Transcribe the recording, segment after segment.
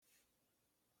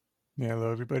Yeah,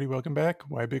 hello, everybody. Welcome back.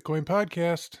 Why Bitcoin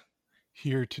Podcast.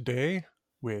 Here today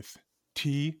with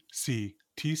TC.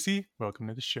 TC, welcome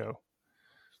to the show.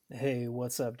 Hey,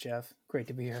 what's up, Jeff? Great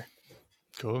to be here.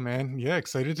 Cool, man. Yeah,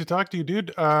 excited to talk to you,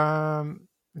 dude.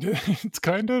 It's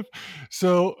kind of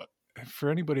so for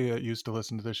anybody that used to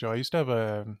listen to the show, I used to have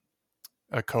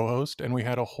a co-host, and we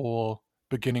had a whole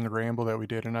beginning ramble that we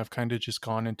did, and I've kind of just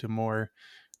gone into more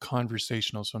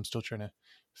conversational, so I'm still trying to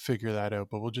figure that out.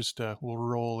 But we'll we'll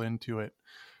roll into it.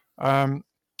 Um,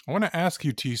 I want to ask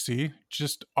you, TC,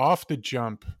 just off the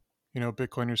jump,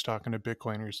 Bitcoiners talking to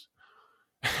Bitcoiners.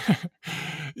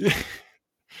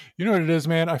 You know what it is,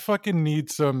 man? I fucking need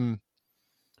some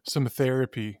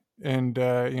therapy. And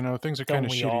things are kind Don't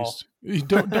of we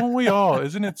shitty. all? Don't we all?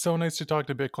 Isn't it so nice to talk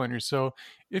to Bitcoiners? So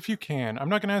if you can, I'm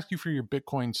not going to ask you for your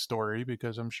Bitcoin story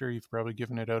because I'm sure you've probably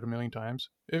given it out a million times.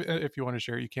 If you want to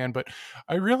share it, you can. But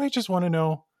I really just want to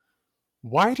know,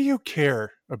 why do you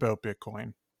care about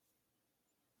Bitcoin?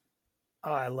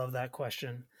 Oh, I love that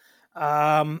question.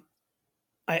 Um,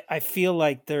 I feel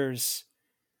like there's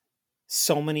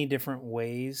so many different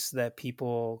ways that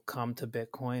people come to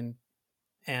Bitcoin,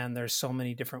 and there's so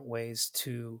many different ways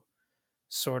to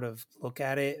sort of look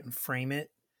at it and frame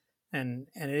it, and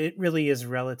it really is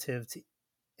relative to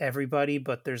everybody.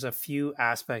 But there's a few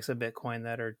aspects of Bitcoin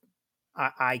that are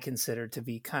I consider to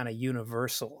be kind of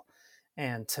universal,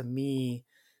 and to me,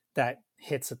 that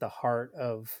hits at the heart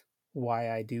of why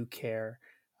I do care.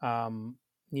 Um,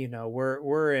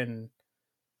 we're in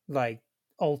like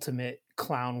ultimate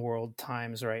clown world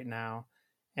times right now,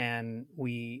 and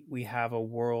we have a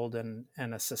world and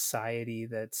a society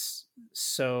that's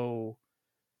so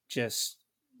just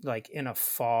like in a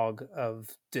fog of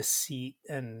deceit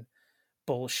and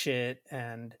bullshit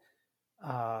and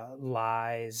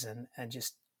lies and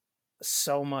just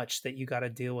so much that you got to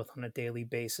deal with on a daily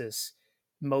basis.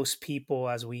 Most people,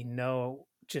 as we know,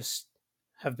 just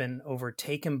have been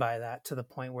overtaken by that to the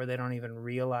point where they don't even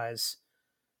realize,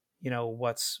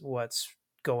 what's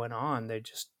going on.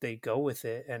 They go with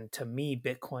it. And to me,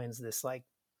 Bitcoin's this like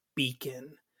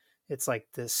beacon. It's like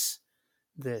this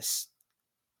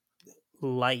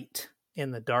light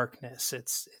in the darkness.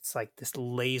 It's like this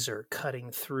laser cutting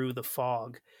through the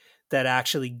fog that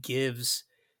actually gives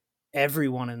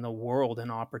everyone in the world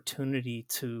an opportunity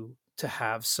to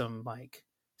have some like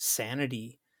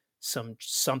sanity,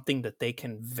 something that they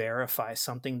can verify,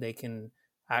 something they can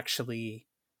actually,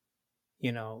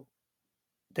 you know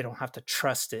they don't have to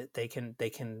trust it. They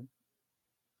can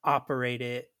operate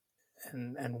it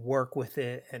and work with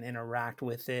it and interact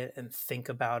with it and think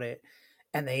about it,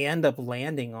 and they end up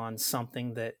landing on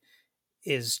something that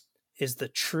is is the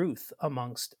truth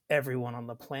amongst everyone on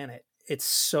the planet. It's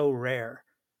so rare.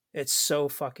 It's so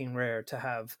fucking rare to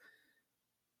have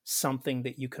something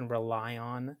that you can rely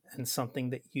on and something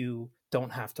that you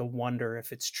don't have to wonder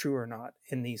if it's true or not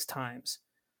in these times.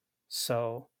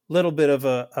 So, little bit of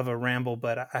a ramble,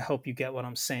 but I hope you get what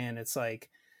I'm saying. It's like,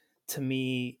 to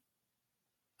me,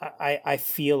 I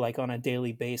feel like on a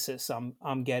daily basis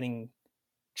I'm getting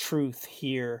truth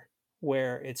here,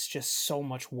 where it's just so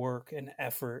much work and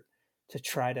effort to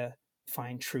try to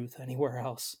find truth anywhere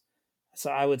else.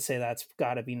 So I would say that's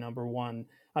got to be number one.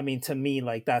 I mean, to me,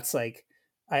 like that's like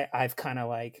I've kind of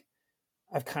like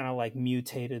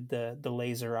mutated the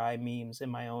laser eye memes in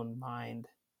my own mind,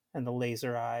 and the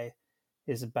laser eye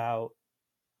is about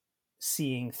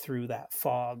seeing through that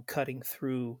fog, cutting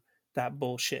through that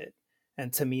bullshit.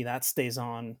 And to me, that stays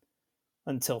on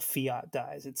until fiat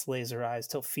dies. It's laser eyes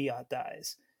till fiat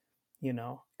dies,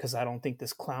 because I don't think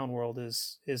this clown world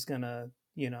is gonna,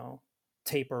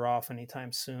 taper off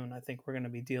anytime soon. I think we're gonna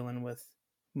be dealing with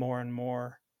more and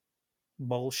more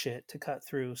bullshit to cut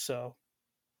through. So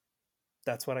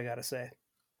that's what I gotta say.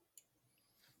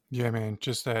 Yeah, man,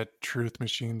 just that truth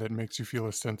machine that makes you feel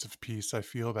a sense of peace. I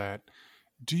feel that.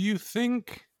 Do you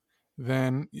think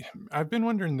then, I've been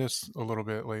wondering this a little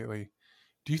bit lately.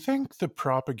 Do you think the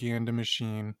propaganda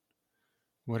machine,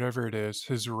 whatever it is,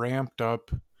 has ramped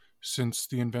up since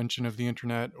the invention of the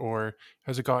internet, or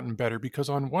has it gotten better? Because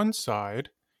on one side,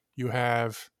 you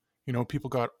have, people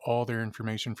got all their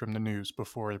information from the news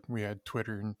before we had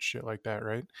Twitter and shit like that,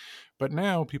 right? But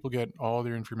now people get all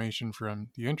their information from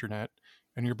the internet,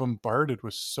 and you're bombarded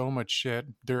with so much shit.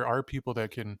 There are people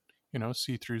that can,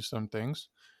 see through some things,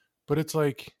 but it's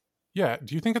like, yeah,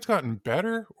 do you think it's gotten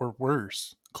better or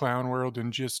worse? Clown world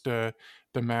and just the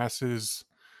masses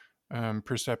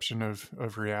perception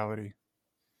of reality.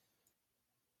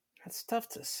 That's tough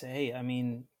to say. I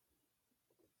mean,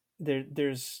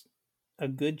 there's a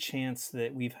good chance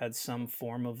that we've had some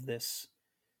form of this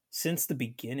since the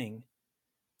beginning.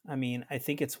 I mean, I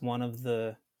think it's one of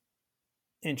the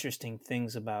interesting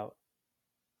things about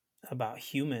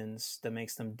humans that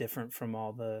makes them different from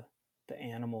all the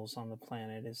animals on the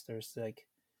planet is there's like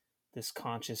this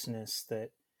consciousness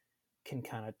that can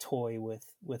kind of toy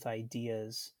with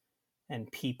ideas, and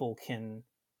people can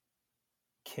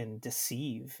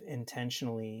deceive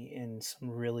intentionally in some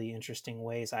really interesting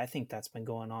ways. I think that's been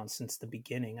going on since the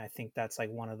beginning. I think that's like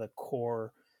one of the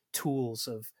core tools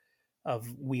of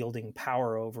wielding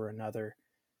power over another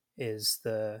is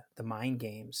the mind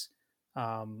games.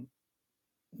 Um,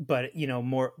 but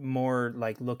more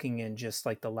like looking in just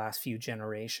like the last few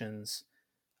generations,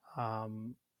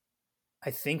 um,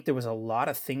 I think there was a lot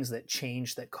of things that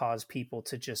changed that caused people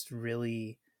to just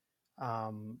really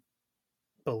um,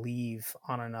 believe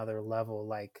on another level.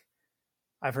 Like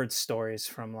I've heard stories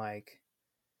from like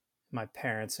my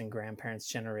parents and grandparents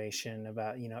generation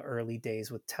about early days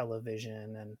with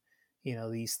television, and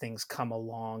these things come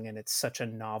along and it's such a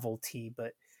novelty,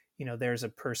 but there's a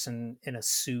person in a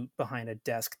suit behind a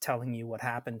desk telling you what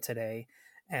happened today,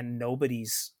 and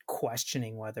nobody's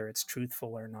questioning whether it's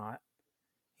truthful or not.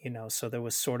 So there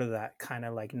was sort of that kind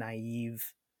of like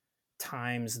naive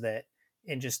times that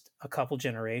in just a couple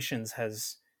generations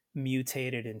has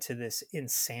mutated into this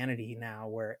insanity now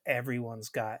where everyone's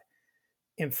got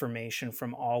information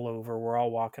from all over. We're all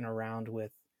walking around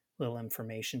with little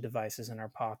information devices in our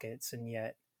pockets, and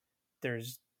yet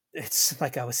there's it's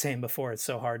like I was saying before, it's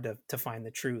so hard to find the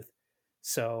truth.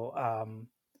 So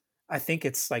I think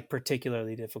it's like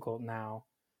particularly difficult now.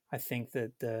 I think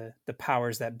that the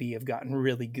powers that be have gotten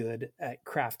really good at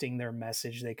crafting their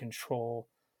message. They control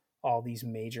all these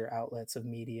major outlets of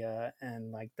media,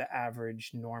 and like the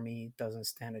average normie doesn't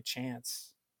stand a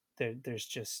chance. There's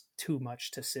just too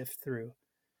much to sift through,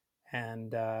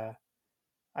 and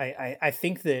I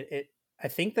think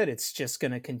that it's just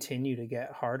going to continue to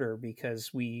get harder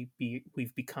because we've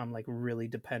become like really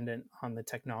dependent on the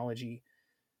technology,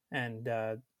 and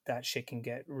that shit can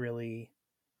get really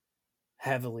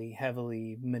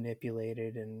heavily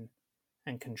manipulated and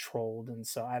controlled. And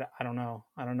so I don't know.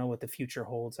 I don't know what the future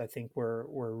holds. I think we're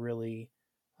really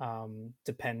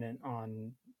dependent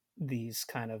on these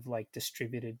kind of like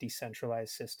distributed,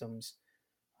 decentralized systems.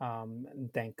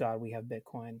 And thank God we have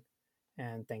Bitcoin,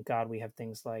 and thank God we have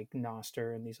things like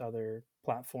Nostr and these other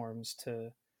platforms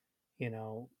to, you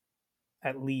know,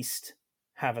 at least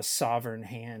have a sovereign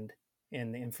hand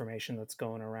in the information that's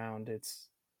going around. It's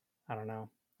I don't know.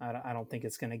 I don't think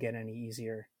it's going to get any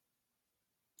easier.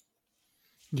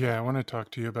 Yeah, I want to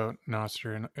talk to you about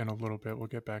Nostr in a little bit. We'll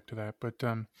get back to that. But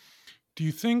do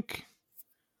you think?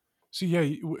 So yeah,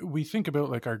 we think about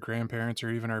like our grandparents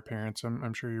or even our parents.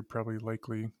 I'm sure you're probably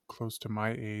likely close to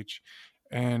my age,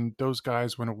 and those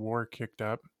guys when a war kicked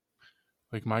up,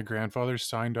 like my grandfather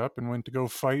signed up and went to go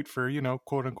fight for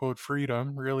quote unquote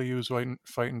freedom. Really, he was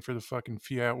fighting for the fucking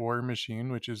fiat war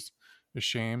machine, which is a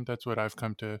shame. That's what I've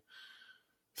come to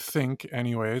think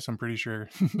anyways. I'm pretty sure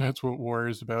that's what war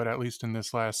is about, at least in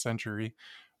this last century.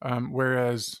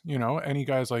 Whereas any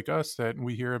guys like us that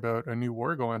we hear about a new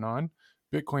war going on,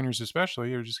 Bitcoiners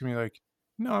especially, are just gonna be like,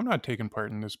 no, I'm not taking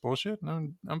part in this bullshit.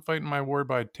 I'm fighting my war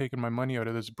by taking my money out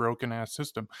of this broken ass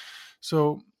system.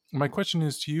 So my question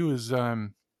is to you is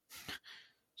sorry,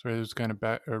 there's kind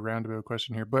of a roundabout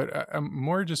question here, but I'm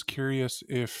more just curious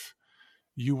if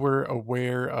you were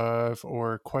aware of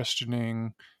or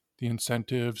questioning the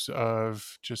incentives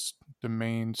of just the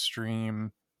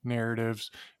mainstream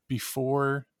narratives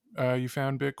before you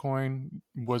found Bitcoin?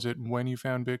 Was it when you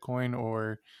found Bitcoin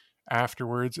or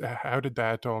afterwards? How did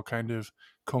that all kind of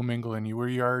commingle in you? Were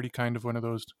you already kind of one of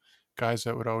those guys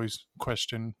that would always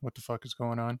question what the fuck is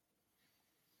going on?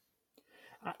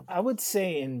 I would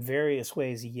say in various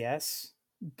ways, yes,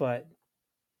 but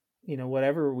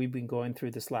whatever we've been going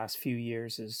through this last few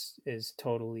years is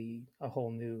totally a whole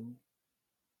new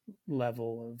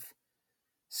level of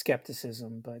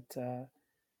skepticism. But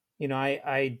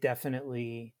I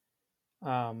definitely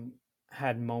um,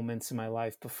 had moments in my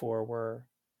life before where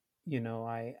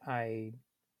I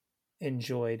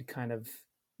enjoyed kind of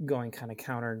going kind of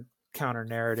counter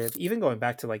narrative, even going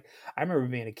back to like I remember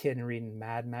being a kid and reading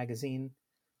Mad magazine.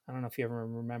 I don't know if you ever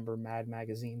remember Mad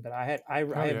magazine, but I Oh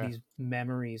have yeah. these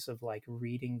memories of like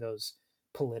reading those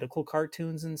political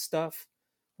cartoons and stuff,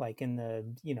 like in the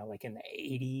like in the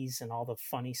 80s, and all the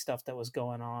funny stuff that was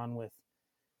going on with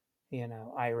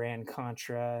Iran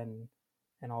Contra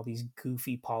and all these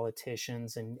goofy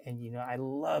politicians, and I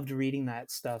loved reading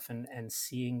that stuff and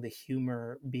seeing the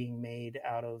humor being made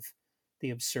out of the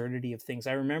absurdity of things.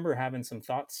 I remember having some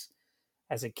thoughts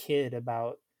as a kid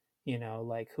about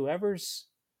like whoever's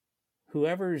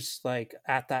like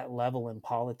at that level in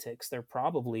politics, they're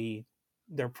probably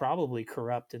they're probably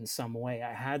corrupt in some way.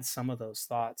 I had some of those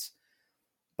thoughts,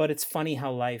 but it's funny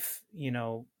how life,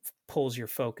 pulls your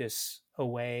focus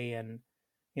away. And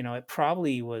it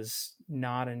probably was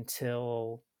not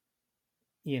until,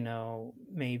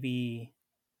 maybe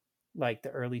like the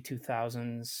early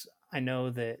 2000s. I know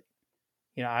that,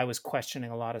 I was questioning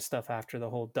a lot of stuff after the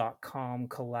whole .com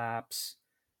collapse,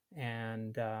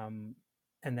 and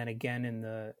and then again in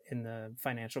the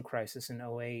financial crisis in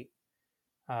 '08.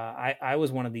 I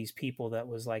was one of these people that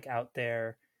was like out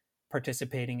there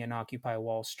participating in Occupy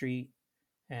Wall Street,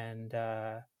 and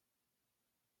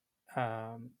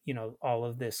all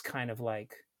of this kind of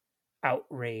like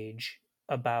outrage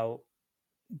about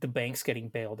the banks getting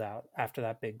bailed out after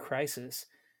that big crisis.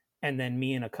 And then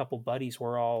me and a couple buddies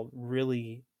were all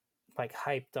really like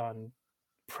hyped on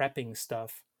prepping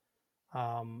stuff.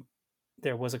 Um,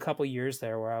 there was a couple years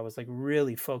there where I was like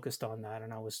really focused on that,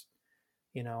 and I was,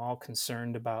 all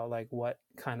concerned about like what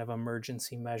kind of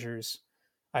emergency measures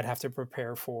I'd have to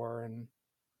prepare for. And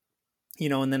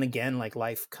and then again, like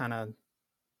life kind of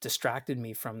distracted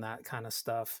me from that kind of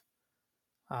stuff.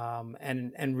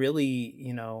 And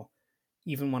really,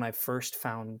 even when I first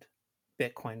found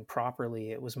Bitcoin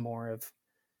properly, it was more of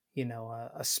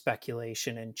a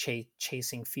speculation and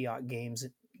chasing fiat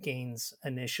gains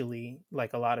initially,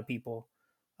 like a lot of people.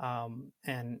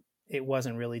 And it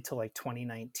wasn't really till like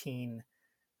 2019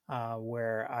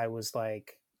 where I was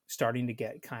like starting to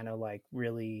get kind of like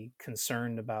really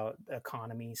concerned about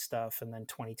economy stuff. And then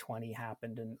 2020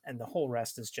 happened, and the whole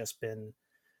rest has just been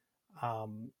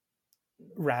um,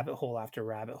 rabbit hole after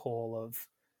rabbit hole of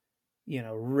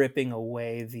ripping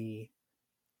away the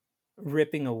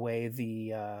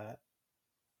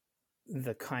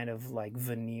kind of like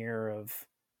veneer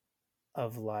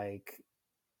of like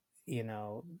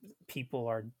people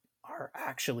are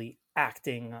actually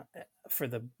acting for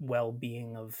the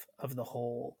well-being of the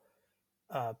whole.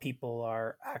 People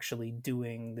are actually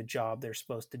doing the job they're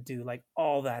supposed to do. Like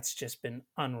all that's just been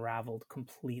unraveled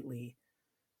completely.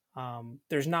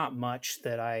 There's not much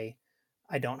that I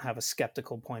don't have a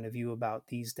skeptical point of view about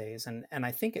these days, and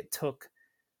I think it took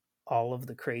all of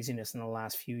the craziness in the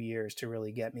last few years to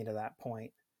really get me to that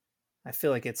point. I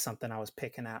feel like it's something I was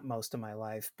picking at most of my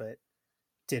life, but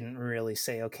didn't really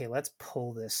say, okay, let's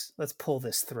pull this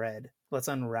thread, let's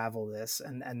unravel this,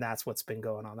 and that's what's been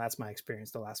going on. That's my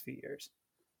experience the last few years.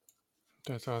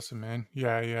 That's awesome, man.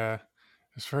 Yeah, yeah.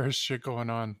 As far as shit going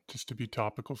on, just to be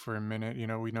topical for a minute,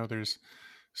 we know there's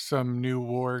some new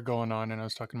war going on, and I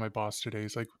was talking to my boss today.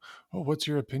 He's like, "Oh, what's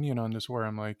your opinion on this war?"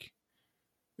 I'm like,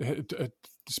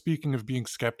 speaking of being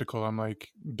skeptical, I'm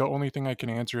like, the only thing I can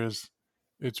answer is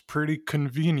it's pretty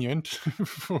convenient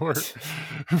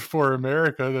for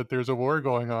America that there's a war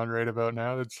going on right about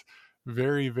now. It's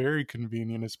very, very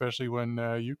convenient, especially when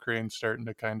Ukraine's starting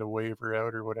to kind of waver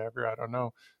out or whatever. I don't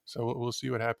know. So we'll see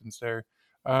what happens there.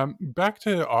 Back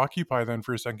to Occupy then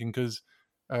for a second, because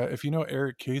if you know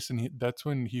Eric Kaysen, that's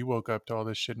when he woke up to all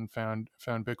this shit and found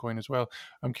Bitcoin as well.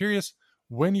 I'm curious,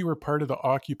 when you were part of the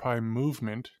Occupy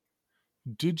movement,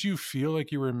 did you feel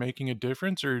like you were making a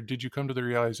difference, or did you come to the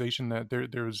realization that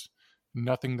there was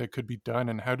nothing that could be done?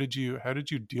 And how did you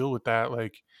deal with that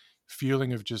like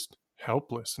feeling of just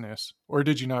helplessness? Or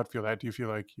did you not feel that? Do you feel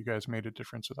like you guys made a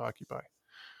difference with Occupy?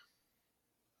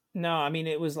 No, I mean,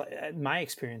 it was like my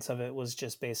experience of it was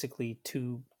just basically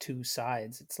two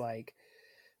sides. It's like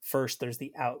first there's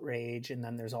the outrage, and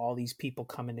then there's all these people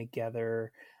coming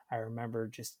together. I remember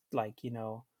just like,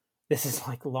 this is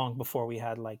like long before we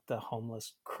had like the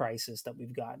homeless crisis that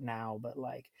we've got now, but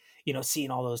like,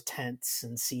 seeing all those tents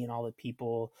and seeing all the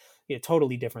people,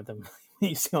 totally different than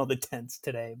you see all the tents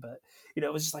today. But,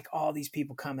 it was just like all these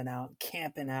people coming out,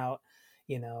 camping out,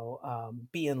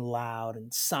 being loud,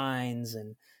 and signs,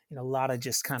 and, a lot of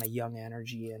just kind of young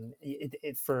energy. And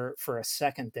for a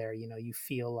second there, you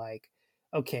feel like,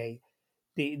 okay,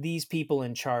 these people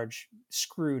in charge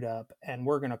screwed up, and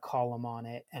we're going to call them on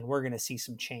it, and we're going to see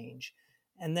some change.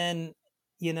 And then,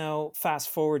 fast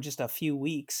forward just a few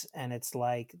weeks, and it's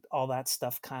like all that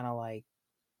stuff kind of like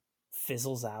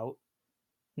fizzles out.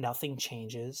 Nothing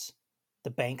changes. The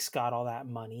banks got all that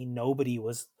money. Nobody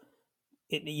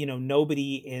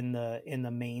in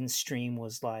the mainstream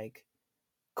was like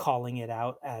calling it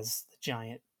out as the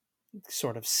giant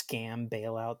sort of scam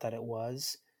bailout that it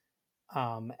was.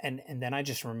 And then I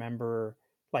just remember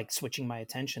like switching my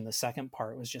attention. The second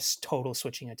part was just total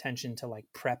switching attention to like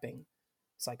prepping.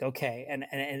 It's like, okay.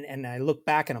 And I look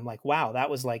back and I'm like, wow, that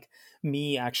was like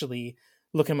me actually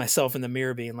looking myself in the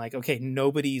mirror being like, okay,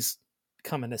 nobody's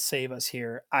coming to save us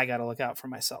here. I got to look out for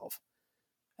myself.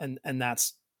 And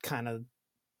that's kind of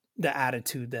the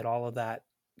attitude that all of that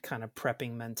kind of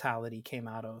prepping mentality came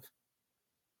out of.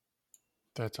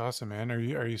 That's awesome, man. Are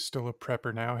you still a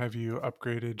prepper now? Have you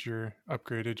upgraded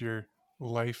your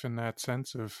life in that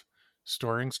sense of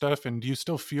storing stuff? And do you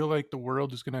still feel like the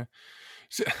world is gonna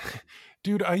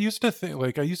Dude, I used to think,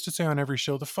 like, I used to say on every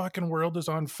show, the fucking world is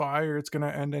on fire, it's gonna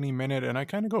end any minute. And I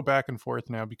kind of go back and forth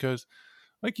now because,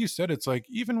 like you said, it's like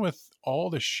even with all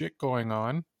the shit going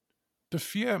on, the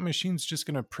fiat machine's just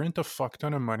going to print a fuck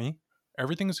ton of money.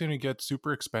 Everything's going to get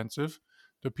super expensive.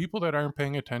 The people that aren't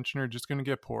paying attention are just going to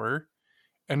get poorer.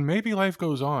 And maybe life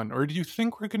goes on. Or do you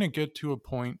think we're going to get to a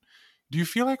point? Do you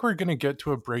feel like we're going to get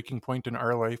to a breaking point in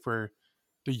our life where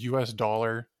the US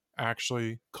dollar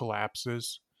actually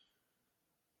collapses?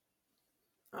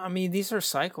 I mean, these are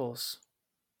cycles.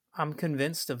 I'm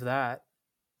convinced of that.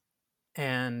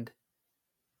 And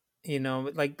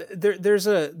like there's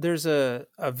a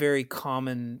very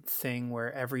common thing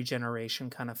where every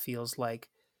generation kind of feels like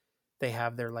they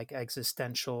have their like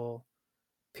existential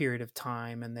period of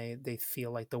time, and they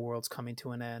feel like the world's coming to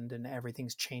an end and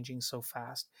everything's changing so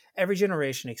fast. Every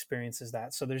generation experiences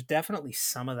that, so there's definitely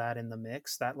some of that in the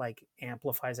mix that like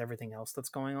amplifies everything else that's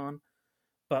going on.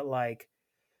 But like,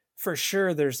 for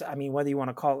sure, there's, I mean, whether you want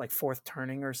to call it like fourth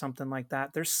turning or something like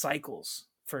that, there's cycles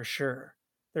for sure.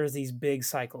 There's these big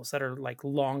cycles that are like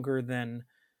longer than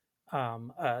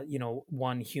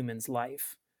one human's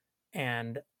life.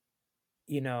 And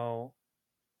you know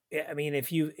I mean,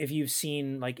 if you've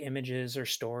seen like images or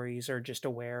stories or just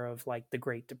aware of like the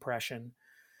Great Depression,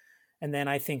 and then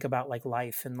I think about like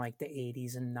life in like the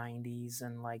 80s and 90s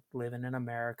and like living in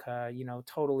America,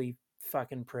 totally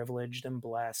fucking privileged and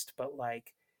blessed, but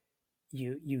like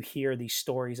you hear these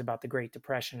stories about the Great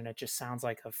Depression and it just sounds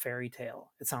like a fairy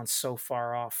tale. It sounds so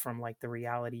far off from like the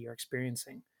reality you're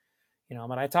experiencing.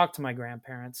 But I talked to my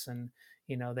grandparents, and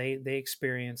they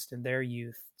experienced in their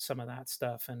youth some of that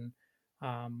stuff. And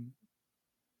um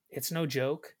it's no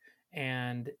joke.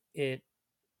 And it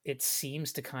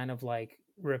seems to kind of like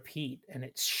repeat, and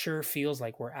it sure feels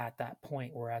like we're at that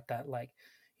point. We're at that, like,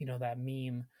 that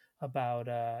meme about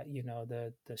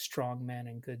the strong men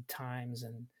in good times,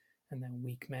 and then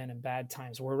weak men in bad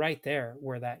times. We're right there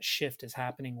where that shift is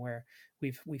happening, where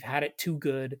we've had it too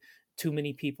good. Too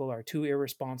many people are too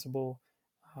irresponsible.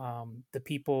 The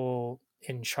people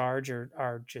in charge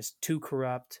are just too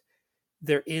corrupt.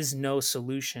 There is no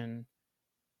solution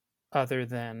other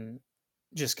than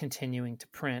just continuing to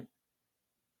print.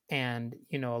 And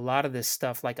a lot of this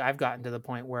stuff, like, I've gotten to the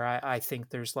point where I think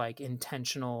there's like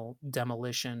intentional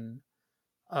demolition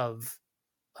of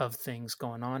things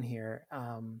going on here,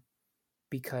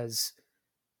 because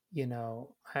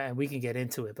and we can get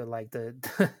into it, but like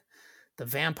the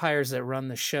vampires that run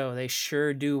the show, they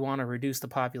sure do want to reduce the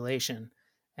population.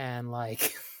 And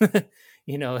like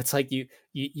it's like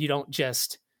you don't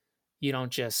just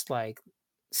like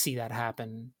see that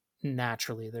happen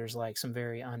naturally. There's like some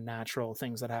very unnatural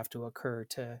things that have to occur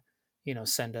to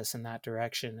send us in that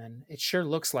direction. And it sure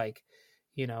looks like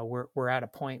we're at a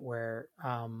point where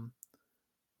a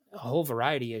whole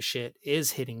variety of shit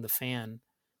is hitting the fan.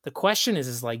 The question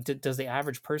is like, does the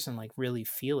average person like really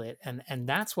feel it? And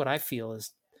that's what I feel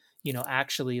is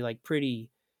actually like pretty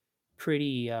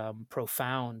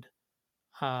profound.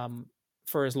 um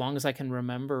for as long as I can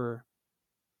remember,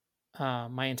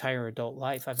 my entire adult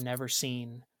life, I've never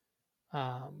seen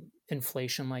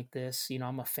inflation like this.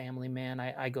 I'm a family man.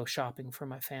 I go shopping for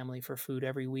my family for food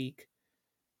every week.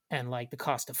 And like the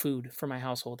cost of food for my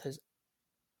household has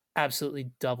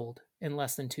absolutely doubled in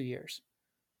less than 2 years.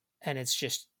 And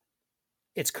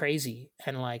it's crazy.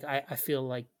 And like, I feel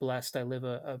like blessed. I live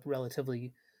a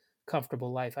relatively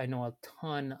comfortable life. I know a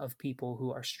ton of people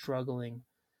who are struggling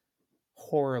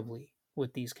horribly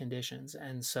with these conditions.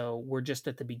 And so we're just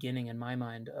at the beginning, in my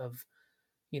mind, of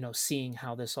seeing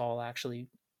how this all actually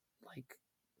like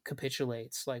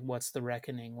capitulates. Like, what's the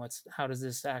reckoning? How does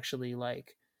this actually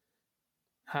like,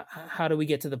 how do we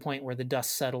get to the point where the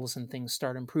dust settles and things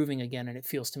start improving again? And it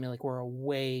feels to me like we're a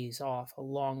ways off, a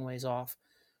long ways off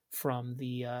from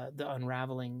the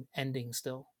unraveling ending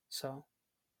still. So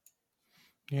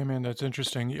Yeah, man, that's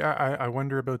interesting. Yeah, I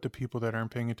wonder about the people that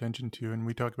aren't paying attention to, and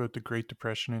we talk about the Great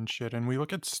Depression and shit, and we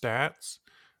look at stats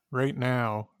right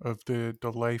now of the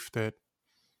life that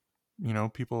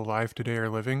people alive today are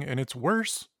living, and it's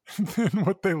worse than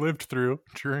what they lived through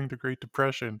during the Great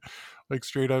Depression. Like,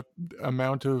 straight up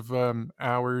amount of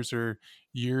hours or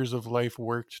years of life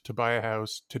worked to buy a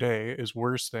house today is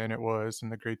worse than it was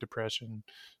in the Great Depression.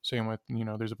 Same with,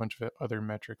 there's a bunch of other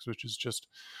metrics, which is just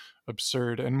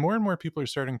absurd. And more people are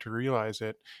starting to realize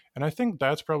it. And I think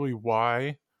that's probably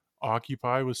why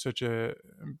Occupy was such a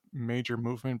major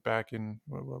movement back in,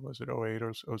 what was it, 08,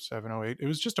 07, 08. It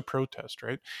was just a protest,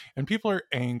 right? And people are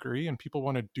angry and people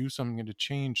want to do something and to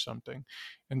change something.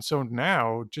 And so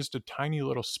now, just a tiny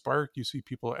little spark, you see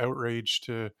people outraged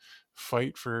to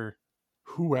fight for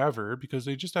whoever because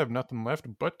they just have nothing left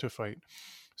but to fight.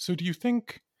 So do you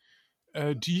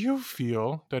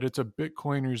feel that it's a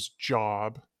Bitcoiner's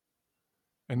job,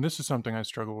 and this is something I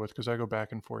struggle with because I go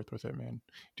back and forth with it, man.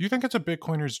 Do you think it's a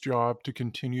Bitcoiner's job to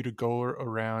continue to go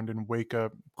around and wake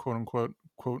up, quote unquote,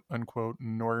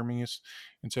 normies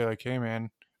and say, like, hey, man,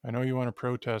 I know you want to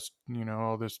protest,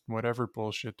 all this whatever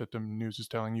bullshit that the news is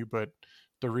telling you, but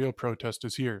the real protest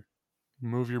is here.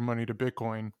 Move your money to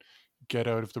Bitcoin, get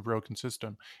out of the broken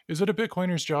system. Is it a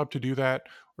Bitcoiner's job to do that?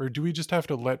 Or do we just have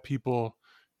to let people,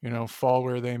 fall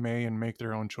where they may and make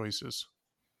their own choices?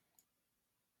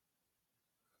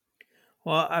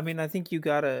 Well, I mean, I think you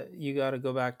gotta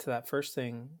go back to that first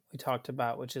thing we talked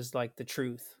about, which is like the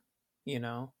truth. You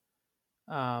know,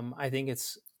 I think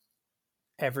it's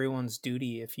everyone's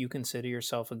duty. If you consider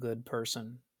yourself a good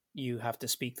person, you have to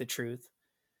speak the truth,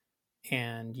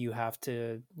 and you have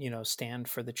to, stand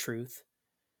for the truth.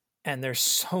 And there's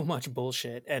so much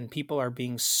bullshit, and people are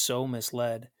being so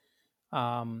misled.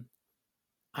 Um,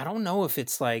 I don't know if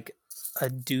it's like a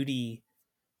duty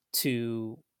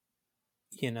to,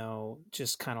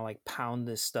 just kind of like pound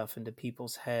this stuff into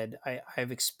people's head.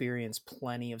 I've experienced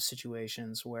plenty of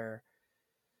situations where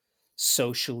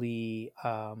socially,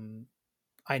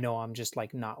 I know I'm just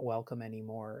like not welcome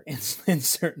anymore in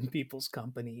certain people's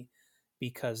company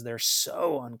because they're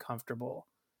so uncomfortable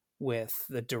with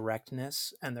the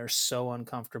directness, and they're so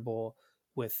uncomfortable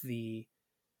with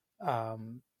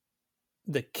um,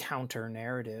 the counter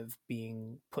narrative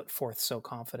being put forth so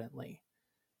confidently.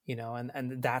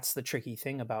 And that's the tricky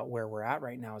thing about where we're at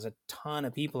right now is a ton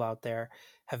of people out there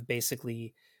have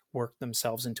basically worked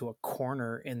themselves into a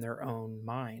corner in their own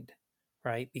mind,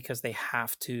 right? Because they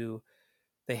have to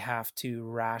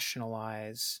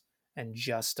rationalize and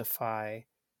justify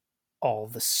all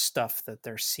the stuff that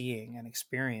they're seeing and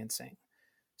experiencing.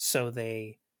 So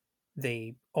they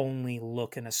only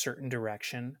look in a certain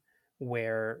direction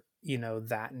where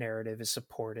that narrative is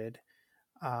supported.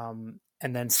 And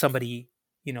then somebody,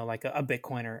 like a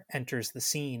Bitcoiner enters the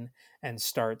scene and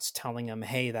starts telling them,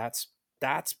 hey, that's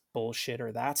bullshit,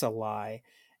 or that's a lie,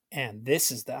 and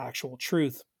this is the actual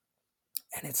truth.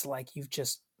 And it's like you've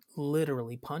just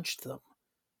literally punched them.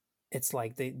 It's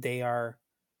like they are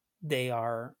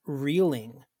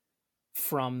reeling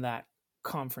from that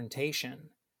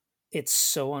confrontation. It's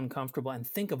so uncomfortable. And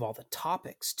think of all the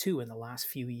topics too in the last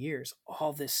few years,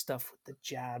 all this stuff with the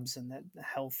jabs and the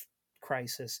health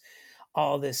crisis,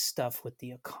 all this stuff with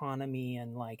the economy,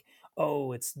 and like,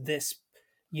 oh, it's this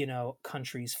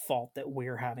country's fault that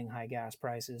we're having high gas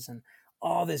prices and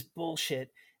all this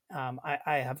bullshit.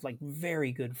 I have like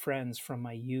very good friends from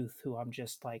my youth who I'm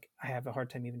just like I have a hard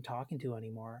time even talking to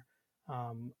anymore.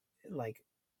 um, like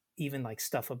even like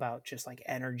stuff about just like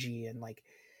energy and like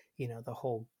the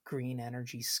whole green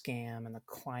energy scam and the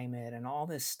climate and all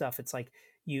this stuff. It's like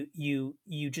you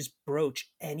just broach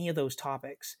any of those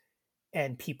topics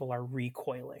and people are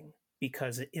recoiling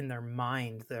because in their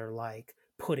mind they're like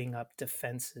putting up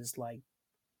defenses, like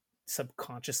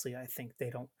subconsciously I think they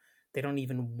don't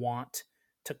even want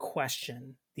to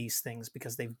question these things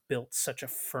because they've built such a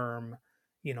firm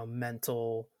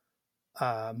mental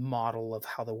model of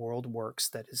how the world works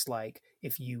that is like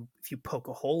if you poke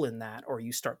a hole in that or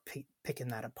you start picking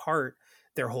that apart,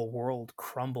 their whole world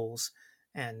crumbles.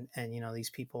 And these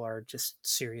people are just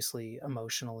seriously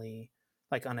emotionally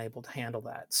like unable to handle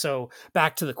that. So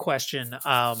back to the question,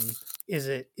 is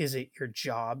it your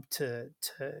job to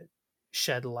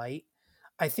shed light?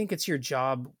 I think it's your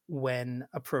job when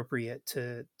appropriate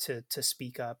to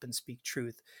speak up and speak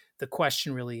truth. The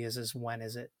question really is when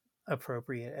is it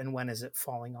appropriate and when is it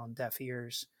falling on deaf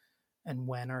ears, and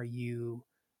when are you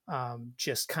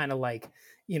just kind of like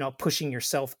pushing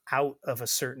yourself out of a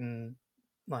certain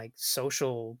like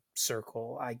social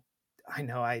circle. I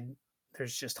know I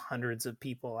there's just hundreds of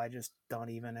people I just don't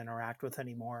even interact with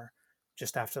anymore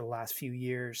just after the last few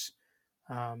years.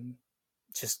 um,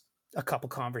 just a couple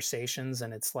conversations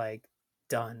and it's like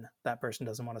done, that person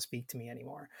doesn't want to speak to me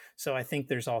anymore. So I think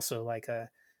there's also like a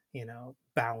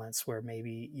balance where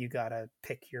maybe you got to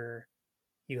pick your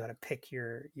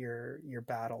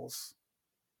battles.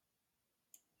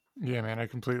 Yeah, man, I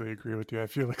completely agree with you. I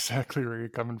feel exactly where you're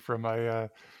coming from. I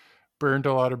burned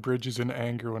a lot of bridges in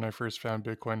anger when I first found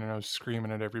Bitcoin and I was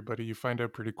screaming at everybody. You find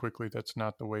out pretty quickly that's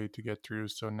not the way to get through.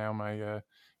 So now my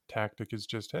tactic is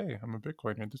just, hey, I'm a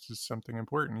Bitcoiner. This is something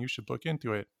important. You should look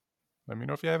into it. let me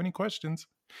know if you have any questions.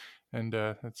 And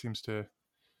that seems to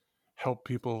help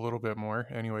people a little bit more.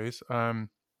 Anyways,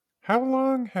 how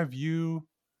long have you,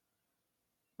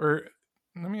 or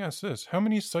let me ask this: how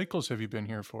many cycles have you been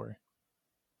here for,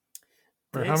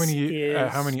 or This how is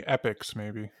many epics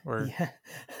maybe, or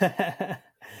yeah.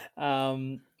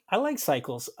 I like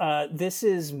cycles. This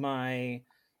is my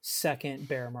second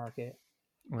bear market.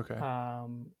 okay,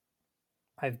 Um,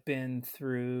 I've been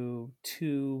through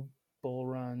two bull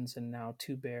runs and now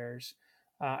two bears.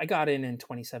 I got in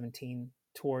 2017,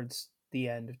 towards the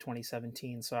end of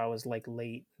 2017, so I was like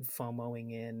late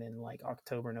FOMOing in like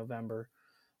October, November,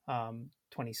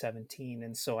 2017,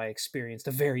 and so I experienced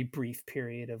a very brief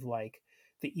period of like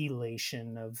the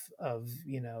elation of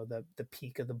the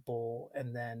peak of the bull,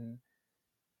 and then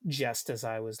just as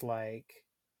I was like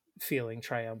feeling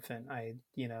triumphant, I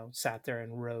sat there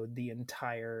and rode the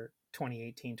entire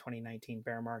 2018 2019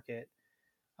 bear market.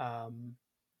 um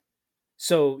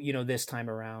so this time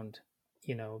around,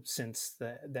 since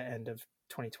the end of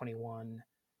 2021,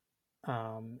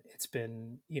 it's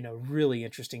been really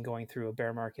interesting going through a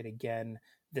bear market again,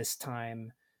 this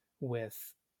time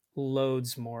with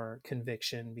loads more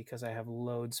conviction because I have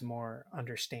loads more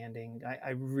understanding.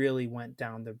 I really went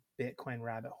down the Bitcoin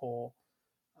rabbit hole,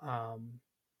 um,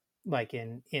 like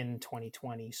in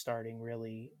 2020, starting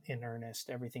really in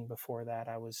earnest. Everything before that,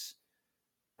 I was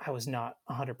not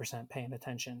 100% paying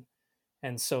attention,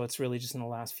 and so it's really just in the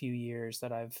last few years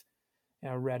that I've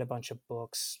read a bunch of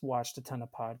books, watched a ton of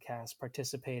podcasts,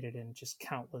 participated in just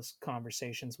countless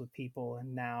conversations with people,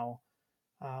 and now,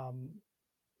 um,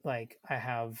 like, I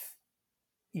have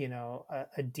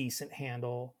a decent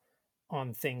handle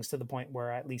on things to the point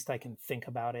where at least I can think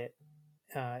about it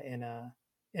in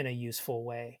a useful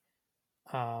way.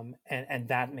 And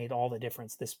that made all the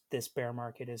difference. This bear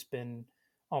market has been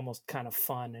almost kind of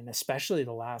fun, and especially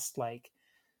the last like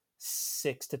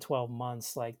 6 to 12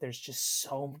 months, like there's just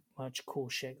so much cool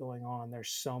shit going on. There's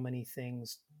so many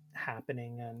things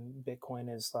happening, and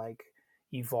Bitcoin is like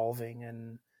evolving,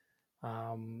 and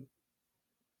um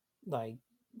like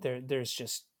there's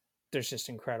just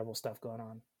incredible stuff going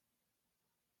on.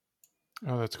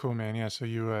 oh, that's cool, man. Yeah, so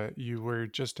you were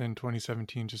just in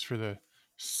 2017 just for the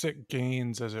sick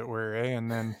gains, as it were, eh?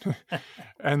 And then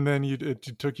and then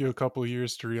it took you a couple of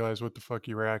years to realize what the fuck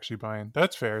you were actually buying.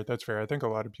 That's fair. That's fair. I think a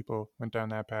lot of people went down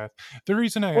that path. The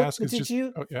reason I Well, ask is did just,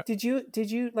 you oh yeah,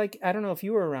 like, I don't know if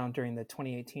you were around during the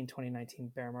 2018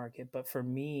 2019 bear market, but for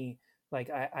me, like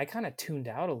I kind of tuned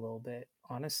out a little bit,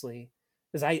 honestly,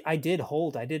 because I did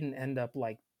hold. I didn't end up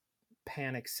like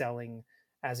panic selling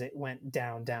as it went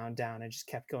down, down, down, and just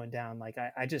kept going down. Like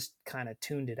I just kind of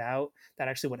tuned it out. That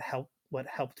actually what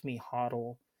helped me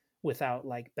hodl without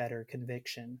like better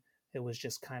conviction. It was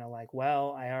just kind of like,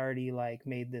 well, I already like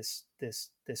made this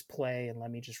play, and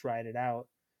let me just ride it out.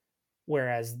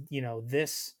 Whereas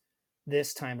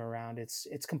this time around, it's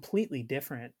completely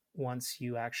different once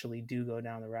you actually do go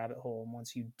down the rabbit hole, and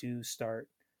once you do start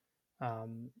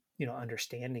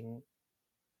understanding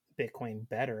Bitcoin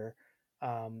better.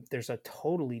 There's a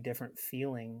totally different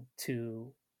feeling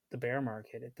to the bear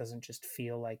market. It doesn't just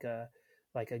feel like a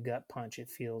gut punch. It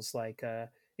feels like a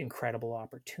incredible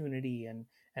opportunity,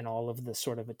 and all of the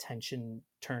sort of attention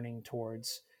turning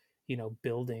towards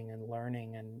building and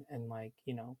learning, and like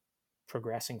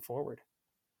progressing forward.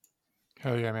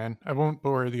 hell yeah, man. I won't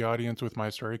bore the audience with my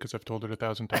story because I've told it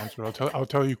 1,000 times, but I'll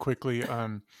tell you quickly.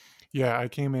 Yeah, I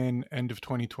came in end of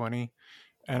 2020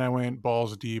 and I went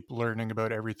balls deep learning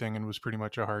about everything and was pretty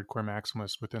much a hardcore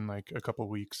maximalist within like a couple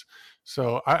weeks.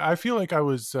 So I feel like I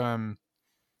was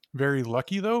very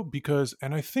lucky though, because,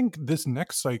 and I think this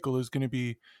next cycle is going to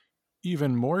be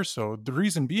even more so. The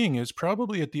reason being is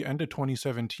probably at the end of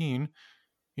 2017,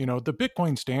 the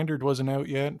Bitcoin standard wasn't out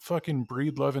yet. Fucking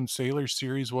Breed Love and Sailor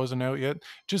series wasn't out yet.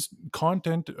 Just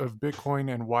content of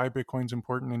Bitcoin and why Bitcoin's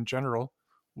important in general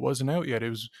wasn't out yet. It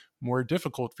was more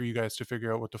difficult for you guys to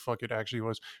figure out what the fuck it actually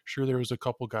was. Sure, there was a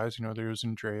couple guys, there was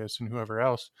Andreas and whoever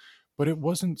else, but it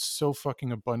wasn't so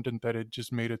fucking abundant that it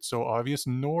just made it so obvious,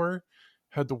 nor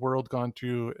had the world gone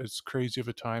through as crazy of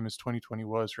a time as 2020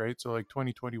 was, right? So like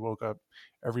 2020 woke up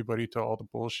everybody to all the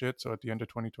bullshit. So at the end of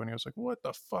 2020, I was like, what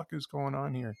the fuck is going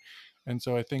on here? And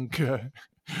so I think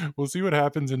we'll see what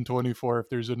happens in 24 if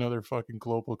there's another fucking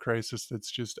global crisis that's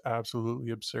just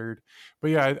absolutely absurd.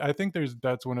 But yeah, I think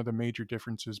that's one of the major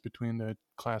differences between the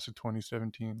class of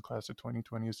 2017 and class of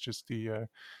 2020 is just the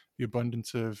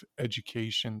abundance of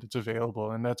education that's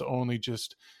available, and that's only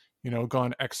just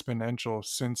gone exponential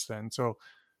since then. So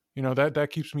that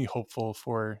keeps me hopeful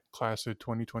for class of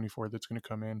 2024 that's going to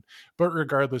come in. But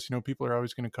regardless, people are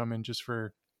always going to come in just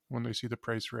for when they see the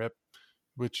price rip.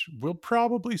 which we'll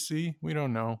probably see. We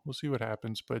don't know. We'll see what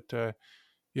happens. But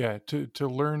yeah, to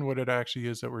learn what it actually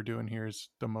is that we're doing here is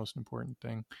the most important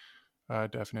thing.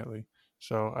 Definitely.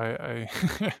 So I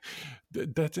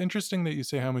that's interesting that you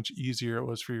say how much easier it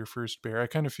was for your first bear. I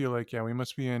kind of feel like, yeah, we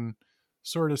must be in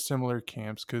sort of similar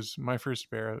camps because my first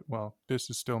bear, well, this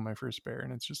is still my first bear,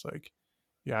 and it's just like,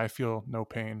 yeah, I feel no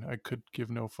pain. I could give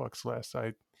no fucks less.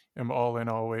 I am all in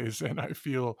always, and I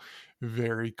feel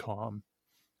very calm.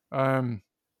 Um,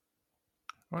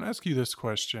 I want to ask you this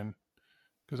question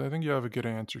because I think you have a good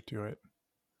answer to it.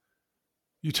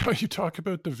 You talk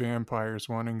about the vampires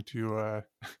wanting to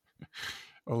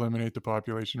eliminate the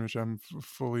population, which I'm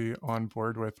fully on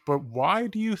board with. But why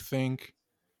do you think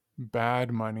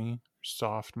bad money,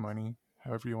 soft money,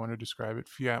 however you want to describe it,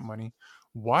 fiat money,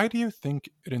 why do you think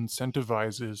it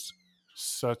incentivizes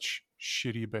such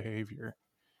shitty behavior?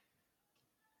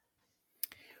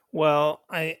 Well,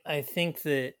 I think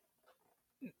that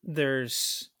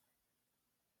there's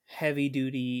heavy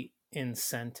duty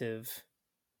incentive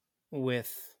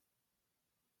with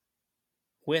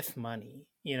money,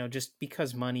 just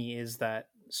because money is that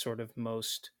sort of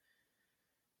most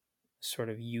sort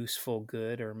of useful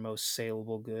good or most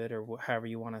saleable good or however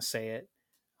you want to say it.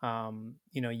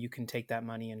 You can take that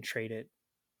money and trade it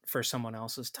for someone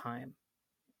else's time.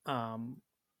 um,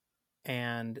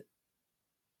 and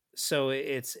so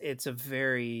it's a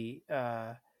very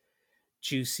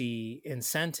juicy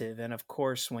incentive. And of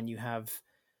course, when you have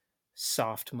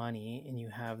soft money and you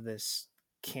have this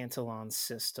Cantillon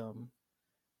system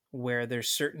where there's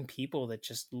certain people that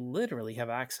just literally have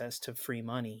access to free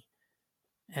money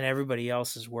and everybody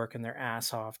else is working their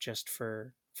ass off just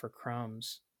for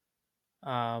crumbs,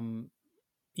 um,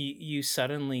 you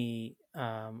suddenly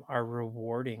are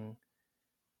rewarding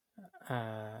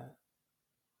uh,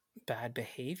 bad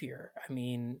behavior. I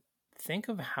mean, think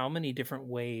of how many different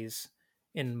ways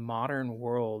in modern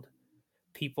world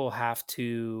people have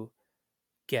to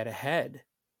get ahead,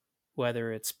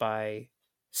 whether it's by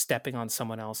stepping on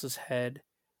someone else's head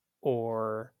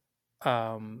or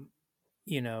um,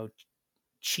 you know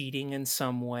cheating in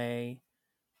some way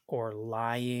or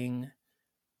lying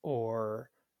or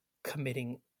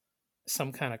committing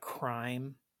some kind of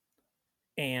crime.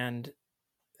 And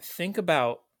think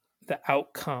about the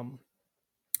outcome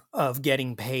of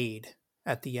getting paid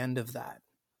at the end of that.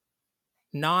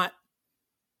 Not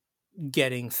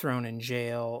getting thrown in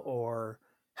jail or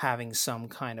having some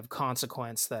kind of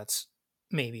consequence that's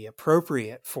maybe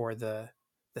appropriate for the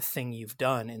thing you've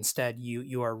done. Instead,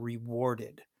 you are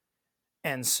rewarded.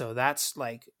 And so that's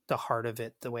like the heart of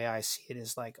it. The way I see it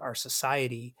is like our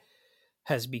society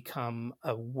has become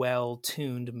a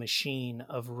well-tuned machine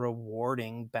of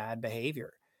rewarding bad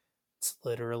behavior. It's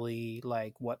literally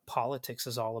like what politics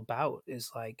is all about,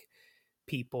 is like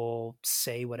people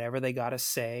say whatever they got to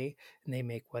say and they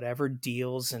make whatever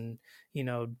deals and you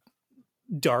know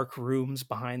dark rooms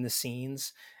behind the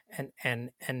scenes, and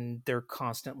they're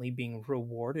constantly being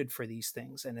rewarded for these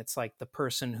things. And it's like the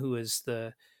person who is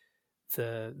the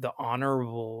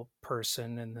honorable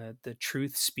person and the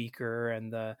truth speaker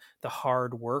and the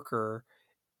hard worker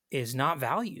is not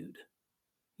valued.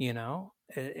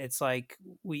 It's like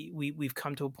we've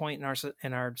come to a point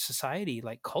in our society,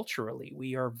 like culturally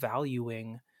we are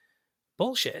valuing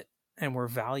bullshit and we're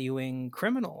valuing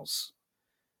criminals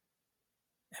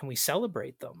and we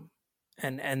celebrate them.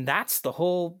 And that's the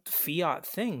whole fiat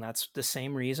thing. That's the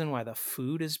same reason why the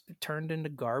food is turned into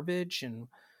garbage, and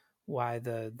why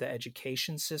the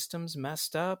education system's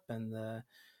messed up, and the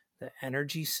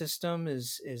energy system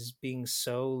is being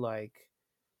so like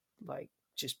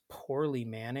just poorly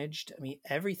managed. I mean,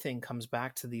 everything comes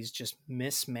back to these just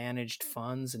mismanaged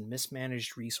funds and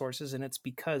mismanaged resources. And it's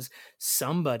because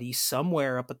somebody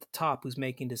somewhere up at the top who's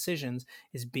making decisions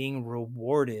is being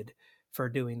rewarded for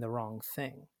doing the wrong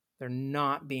thing. They're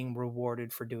not being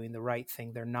rewarded for doing the right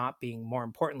thing. They're not being, more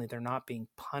importantly, they're not being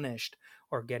punished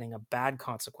or getting a bad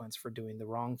consequence for doing the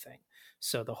wrong thing.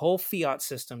 So the whole fiat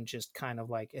system just kind of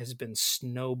like has been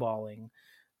snowballing,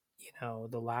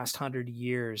 the last 100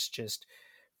 years. Just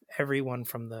everyone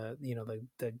from the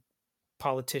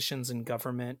politicians and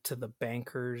government to the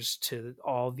bankers to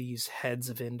all these heads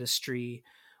of industry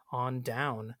on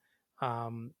down.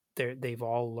 They've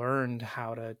all learned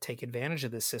how to take advantage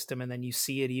of this system. And then you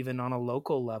see it even on a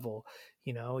local level.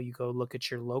 You go look at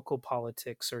your local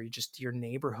politics or just your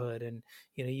neighborhood, and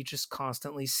you just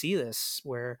constantly see this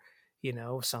where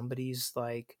somebody's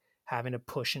like having to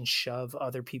push and shove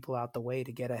other people out the way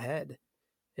to get ahead.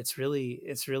 It's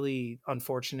really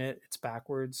unfortunate. It's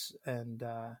backwards, and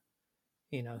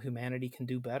humanity can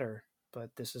do better.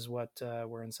 But this is what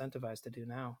we're incentivized to do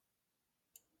now.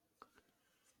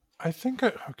 I think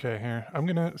okay, here I'm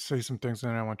gonna say some things,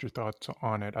 and I want your thoughts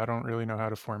on it. I don't really know how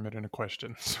to form it in a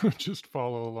question, so just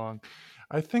follow along.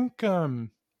 I think a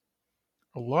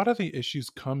lot of the issues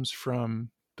comes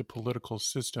from the political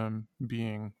system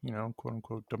being, quote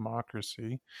unquote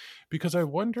democracy, because I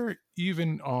wonder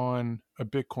even on a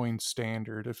Bitcoin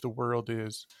standard, if the world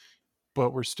is,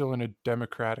 but we're still in a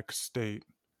democratic state,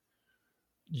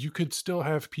 you could still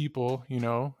have people,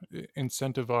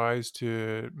 incentivized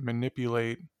to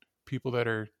manipulate people that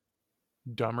are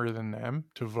dumber than them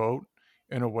to vote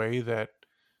in a way that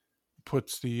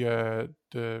puts the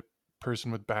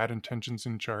person with bad intentions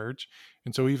in charge.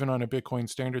 And so even on a Bitcoin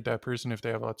standard, that person, if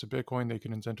they have lots of Bitcoin, they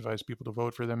can incentivize people to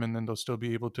vote for them, and then they'll still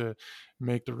be able to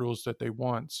make the rules that they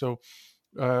want. So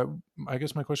uh, I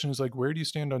guess my question is like, where do you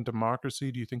stand on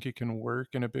democracy? Do you think it can work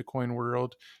in a Bitcoin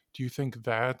world? Do you think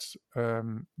that's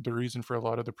the reason for a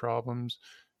lot of the problems?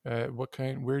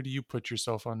 Where do you put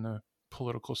yourself on the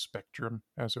political spectrum,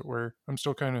 as it were? I'm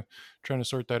still kind of trying to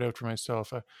sort that out for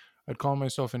myself. I'd call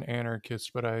myself an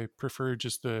anarchist, but I prefer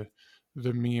just the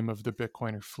meme of the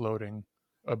Bitcoiner floating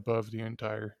above the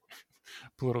entire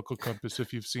political compass.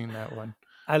 If you've seen that one.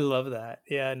 I love that.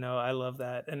 Yeah, no, I love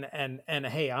that. And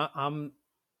hey,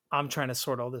 I'm trying to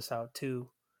sort all this out too.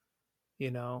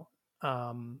 You know,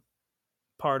 um,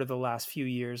 part of the last few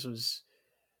years was,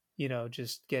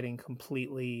 just getting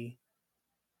completely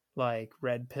like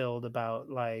red pilled about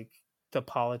like the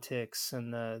politics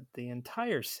and the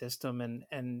entire system,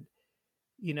 and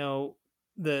you know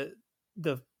the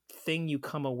the thing you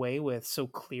come away with so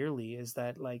clearly is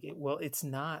that like it's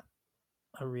not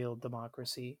a real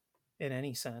democracy in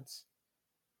any sense.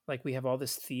 Like we have all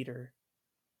this theater,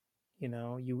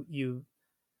 you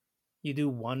do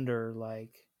wonder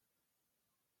like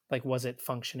was it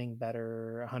functioning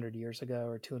better 100 years ago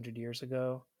or 200 years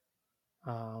ago?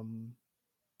 um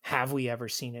have we ever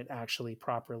seen it actually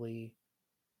properly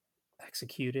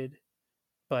executed?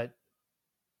 But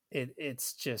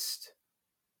it's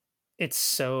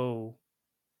so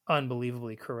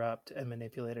unbelievably corrupt and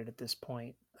manipulated at this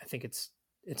point. I think it's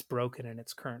broken in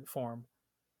its current form.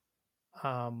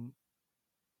 um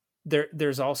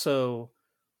there's also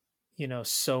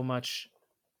so much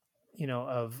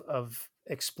of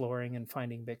exploring and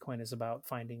finding Bitcoin is about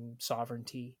finding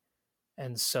sovereignty.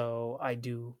 And so I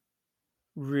do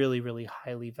really, really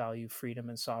highly value freedom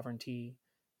and sovereignty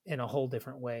in a whole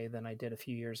different way than I did a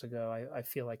few years ago. I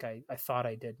feel like I thought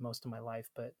I did most of my life,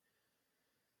 but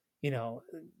you know,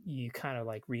 you kind of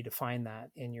like redefine that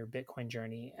in your Bitcoin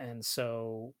journey. And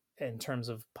so in terms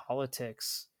of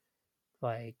politics,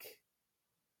 like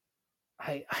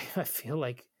I feel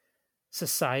like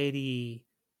society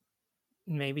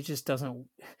maybe just doesn't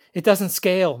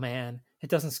scale, man. It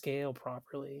doesn't scale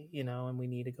properly, and we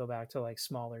need to go back to like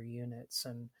smaller units.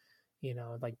 And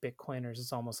like Bitcoiners,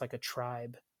 it's almost like a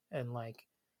tribe. And like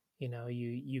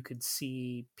you could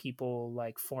see people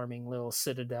like forming little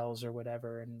citadels or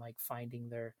whatever, and like finding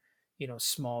their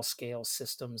small scale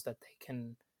systems that they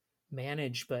can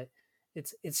manage. But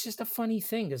it's just a funny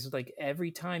thing, because like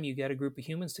every time you get a group of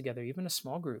humans together, even a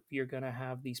small group, you're going to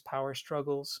have these power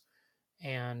struggles.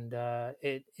 And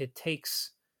it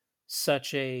takes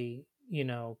such a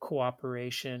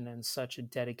cooperation and such a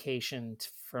dedication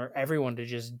for everyone to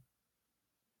just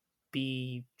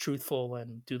be truthful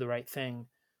and do the right thing.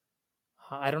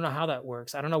 I don't know how that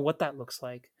works. I don't know what that looks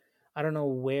like. I don't know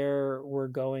where we're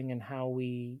going and how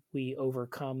we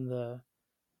overcome the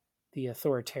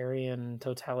authoritarian,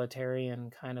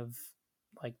 totalitarian kind of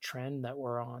like trend that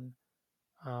we're on.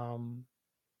 um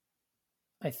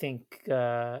I think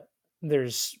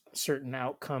there's certain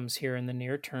outcomes here in the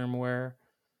near term where,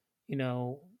 you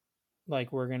know,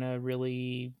 like we're gonna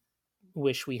really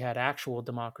wish we had actual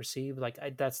democracy. Like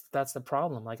that's the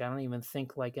problem. Like I don't even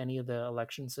think like any of the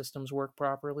election systems work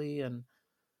properly, and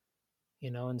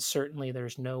and certainly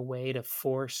there's no way to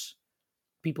force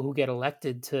people who get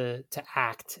elected to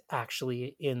act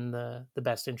actually in the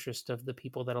best interest of the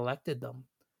people that elected them.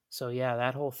 So yeah,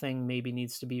 that whole thing maybe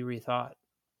needs to be rethought.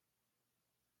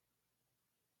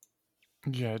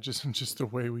 Yeah, just the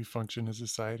way we function as a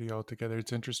society altogether.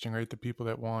 It's interesting, right? The people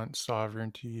that want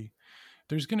sovereignty,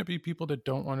 there's going to be people that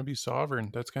don't want to be sovereign.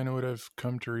 That's kind of what I've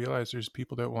come to realize. There's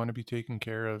people that want to be taken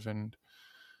care of, and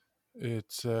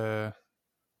it's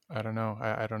I don't know.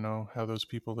 I don't know how those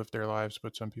people live their lives,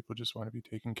 but some people just want to be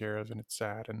taken care of, and it's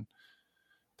sad. And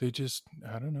they just,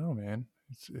 I don't know, man.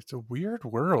 It's a weird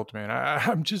world, man.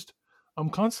 I'm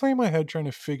constantly in my head trying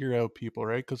to figure out people,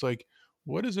 right? Because like,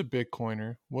 what is a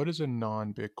Bitcoiner? What is a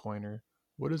non-Bitcoiner?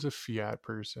 What is a fiat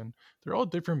person? They're all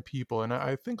different people, and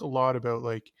I think a lot about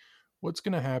like, what's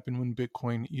going to happen when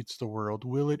Bitcoin eats the world?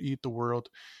 Will it eat the world?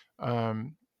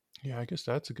 Um, Yeah, I guess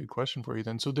that's a good question for you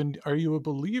then. So then are you a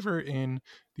believer in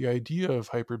the idea of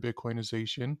hyper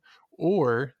Bitcoinization,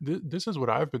 or this is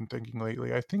what I've been thinking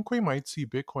lately. I think we might see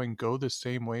Bitcoin go the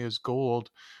same way as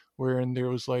gold, wherein there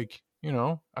was like, I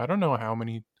don't know how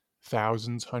many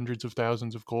thousands, hundreds of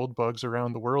thousands of gold bugs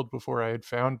around the world before I had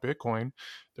found Bitcoin.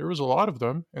 There was a lot of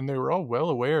them, and they were all well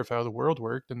aware of how the world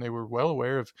worked, and they were well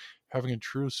aware of having a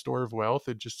true store of wealth.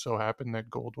 It just so happened that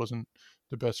gold wasn't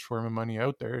the best form of money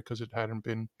out there because it hadn't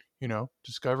been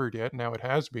discovered yet. Now it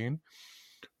has been.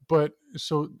 But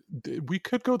so we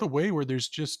could go the way where there's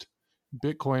just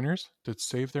Bitcoiners that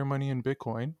save their money in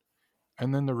Bitcoin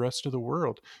and then the rest of the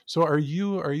world. So are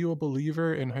you a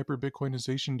believer in hyper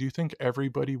Bitcoinization? Do you think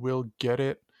everybody will get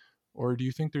it? Or do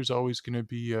you think there's always going to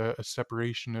be a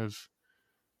separation of,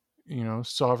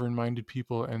 sovereign minded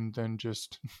people and then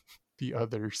just the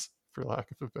others, for lack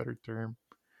of a better term?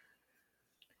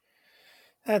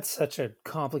 That's such a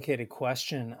complicated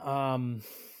question.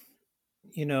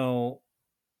 You know,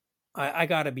 I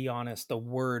got to be honest. The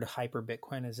word hyper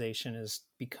Bitcoinization has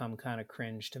become kind of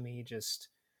cringe to me. Just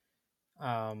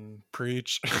um,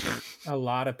 Preach. a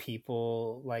lot of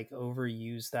people like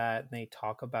overuse that and they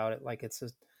talk about it like it's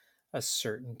a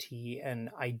certainty. And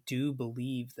I do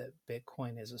believe that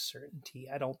Bitcoin is a certainty.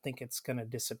 I don't think it's going to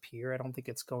disappear. I don't think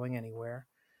it's going anywhere.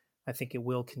 I think it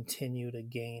will continue to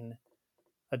gain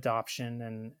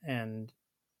adoption and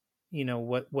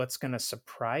what's going to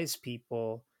surprise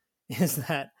people is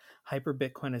that hyper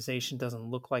Bitcoinization doesn't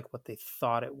look like what they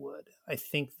thought it would. I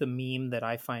think the meme that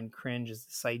I find cringe is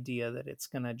this idea that it's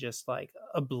going to just like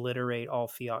obliterate all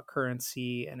fiat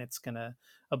currency and it's going to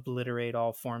obliterate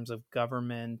all forms of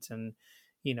government and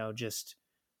just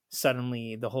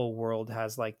suddenly the whole world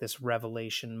has like this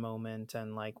revelation moment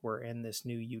and like we're in this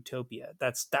new utopia.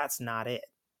 That's not it.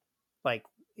 Like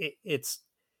it's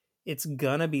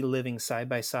gonna be living side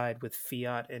by side with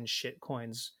fiat and shit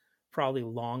coins probably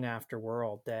long after we're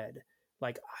all dead.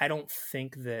 Like, I don't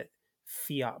think that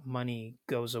fiat money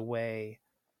goes away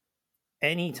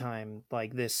anytime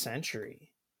like this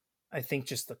century. I think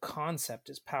just the concept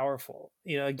is powerful.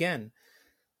 Again,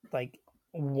 like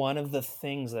one of the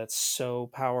things that's so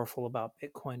powerful about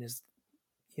Bitcoin is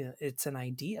it's an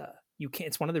idea.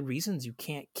 It's one of the reasons you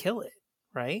can't kill it,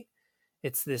 right?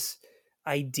 It's this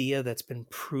idea that's been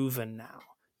proven now.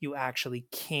 You actually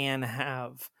can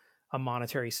have a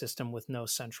monetary system with no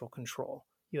central control.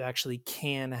 You actually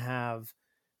can have,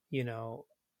 you know,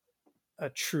 a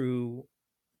true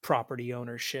property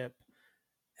ownership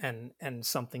and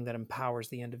something that empowers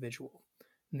the individual.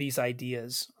 These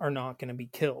ideas are not going to be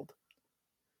killed.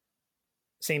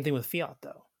 Same thing with fiat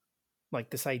though. Like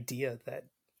this idea that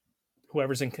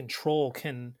whoever's in control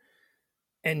can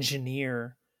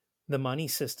engineer the money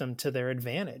system to their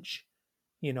advantage.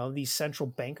 These central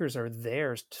bankers are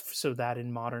there so that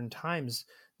in modern times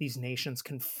these nations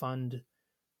can fund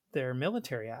their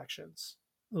military actions.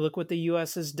 Look what the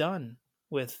US has done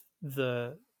with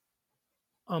the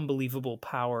unbelievable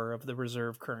power of the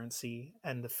reserve currency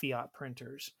and the fiat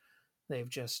printers. They've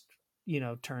just,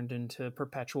 turned into a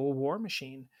perpetual war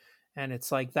machine. And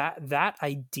it's like that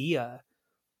idea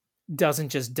doesn't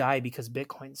just die because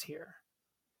Bitcoin's here.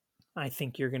 I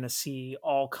think you're going to see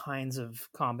all kinds of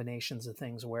combinations of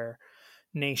things where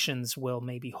nations will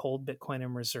maybe hold Bitcoin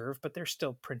in reserve, but they're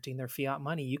still printing their fiat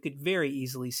money. You could very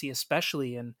easily see,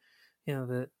 especially in,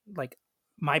 the like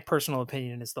my personal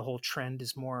opinion is the whole trend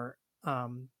is more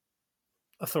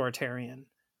authoritarian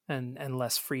and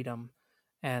less freedom.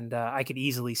 And I could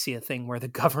easily see a thing where the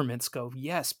governments go,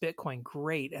 yes, Bitcoin,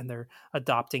 great. And they're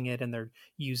adopting it and they're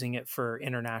using it for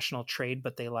international trade,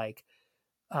 but they like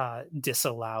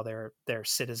disallow their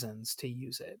citizens to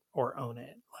use it or own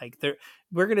it. Like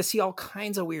we're going to see all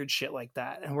kinds of weird shit like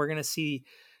that, and we're going to see,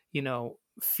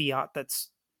 fiat that's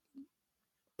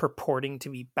purporting to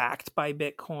be backed by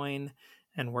Bitcoin,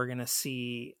 and we're going to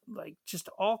see like just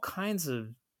all kinds of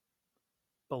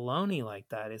baloney like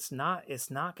that. It's not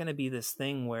going to be this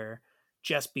thing where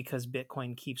just because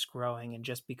Bitcoin keeps growing and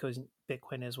just because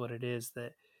Bitcoin is what it is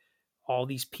that all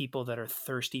these people that are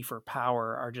thirsty for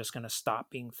power are just going to stop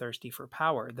being thirsty for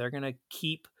power. They're going to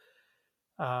keep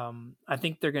I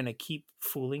think they're going to keep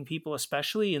fooling people,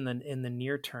 especially in the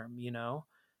near term,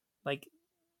 like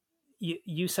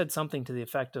you said something to the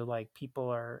effect of like people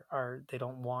are they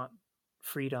don't want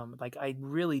freedom. Like I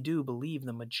really do believe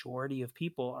the majority of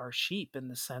people are sheep in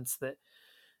the sense that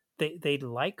they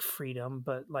like freedom,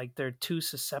 but like they're too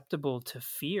susceptible to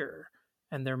fear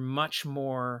and they're much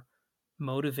more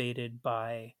motivated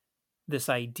by this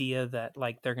idea that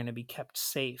like they're going to be kept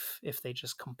safe if they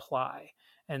just comply.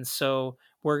 And so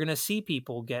we're going to see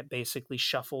people get basically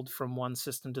shuffled from one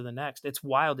system to the next. It's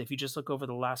wild. If you just look over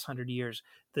the last 100 years,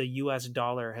 the US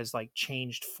dollar has like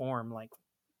changed form like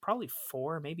probably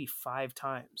 4, maybe 5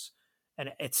 times.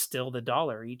 And it's still the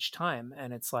dollar each time.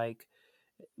 And it's like,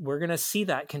 we're going to see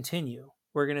that continue.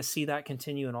 We're going to see that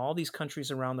continue in all these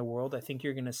countries around the world. I think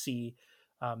you're going to see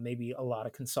maybe a lot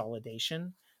of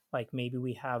consolidation. Like maybe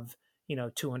we have,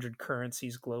 200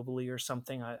 currencies globally or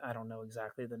something. I don't know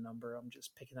exactly the number. I'm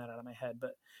just picking that out of my head.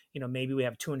 But, maybe we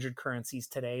have 200 currencies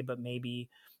today, but maybe,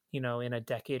 in a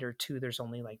decade or two, there's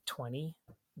only like 20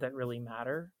 that really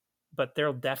matter. But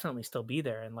they'll definitely still be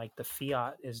there. And like the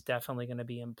fiat is definitely going to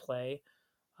be in play.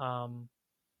 Um,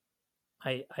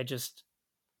 I just,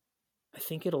 I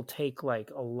think it'll take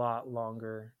like a lot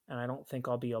longer, and I don't think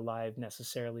I'll be alive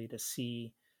necessarily to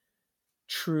see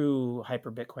true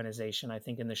hyper Bitcoinization. I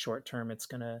think in the short term, it's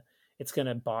gonna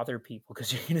bother people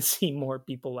because you're gonna see more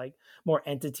people like more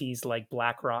entities like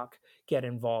BlackRock get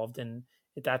involved, and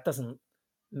that doesn't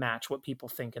match what people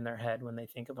think in their head when they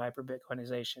think of hyper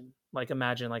Bitcoinization. Like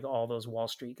imagine like all those Wall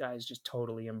Street guys just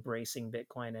totally embracing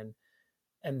Bitcoin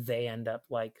and they end up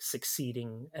like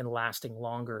succeeding and lasting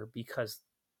longer because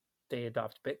they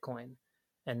adopt Bitcoin.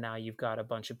 And now you've got a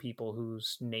bunch of people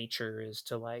whose nature is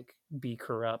to like be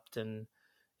corrupt and,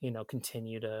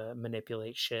 continue to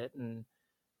manipulate shit. And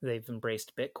they've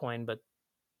embraced Bitcoin, but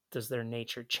does their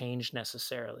nature change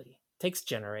necessarily? It takes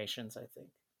generations, I think.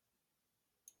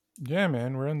 Yeah,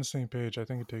 man, we're on the same page. I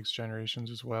think it takes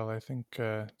generations as well. I think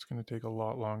it's going to take a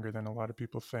lot longer than a lot of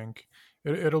people think.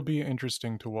 It'll be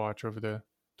interesting to watch over the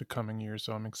coming years,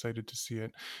 so I'm excited to see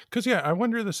it. Because, yeah, I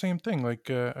wonder the same thing. Like,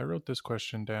 I wrote this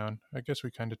question down. I guess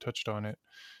we kind of touched on it.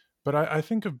 But I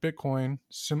think of Bitcoin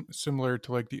similar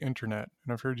to like the internet.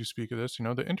 And I've heard you speak of this.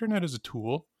 The internet is a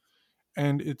tool.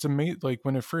 And it's amazing. Like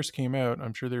when it first came out,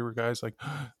 I'm sure there were guys like,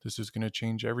 this is going to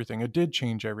change everything. It did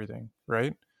change everything,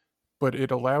 right? But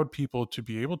it allowed people to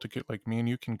be able to get like me and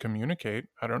you can communicate.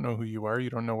 I don't know who you are.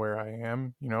 You don't know where I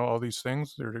am. All these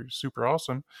things. They're super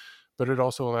awesome. But it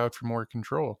also allowed for more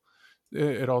control.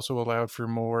 It also allowed for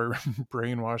more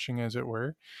brainwashing, as it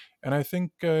were. And I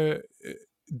think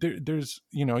there's,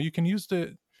 you can use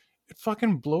it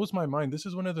fucking blows my mind. This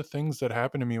is one of the things that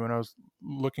happened to me when I was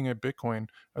looking at Bitcoin.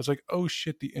 I was like, oh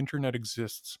shit, the internet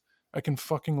exists. I can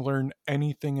fucking learn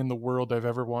anything in the world I've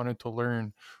ever wanted to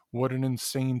learn. What an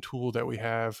insane tool that we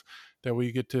have that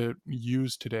we get to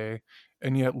use today.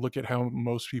 And yet, look at how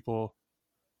most people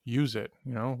use it,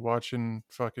 watching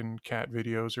fucking cat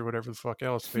videos or whatever the fuck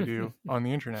else they do on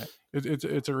the internet.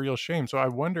 It's a real shame. So I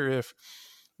wonder if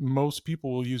most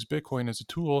people will use Bitcoin as a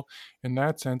tool in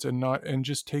that sense and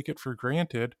just take it for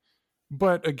granted.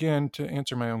 But again, to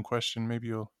answer my own question, maybe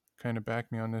you'll kind of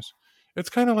back me on this. It's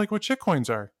kind of like what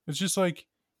shitcoins are. It's just like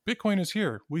Bitcoin is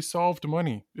here. We solved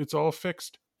money. It's all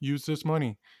fixed. Use this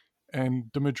money.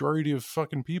 And the majority of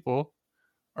fucking people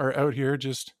are out here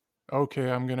just,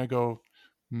 okay, I'm going to go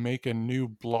make a new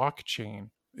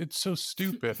blockchain. It's so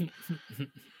stupid.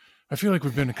 I feel like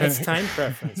we've been kind It's of. time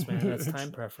preference, man. It's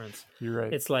time preference. You're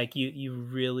right. It's like you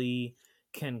really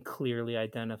can clearly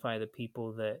identify the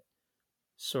people that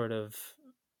sort of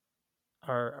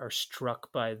are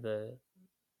struck by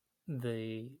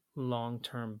the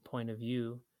long-term point of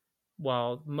view,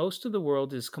 while most of the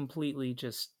world is completely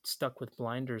just stuck with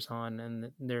blinders on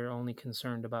and they're only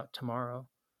concerned about tomorrow,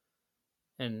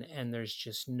 and there's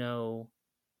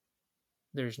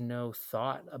no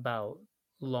thought about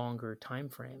longer time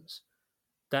frames.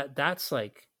 That's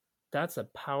a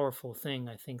powerful thing.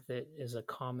 I think that is a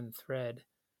common thread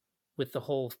with the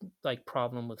whole like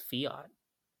problem with fiat.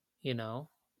 You know,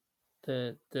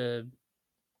 the the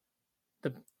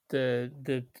the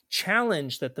the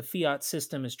challenge that the fiat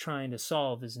system is trying to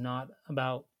solve is not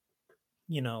about,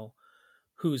 you know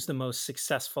who's the most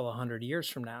successful 100 years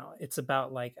from now. It's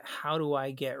about like, how do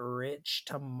I get rich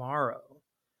tomorrow?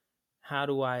 How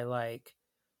do I like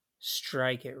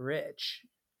strike it rich?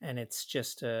 And it's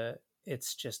just a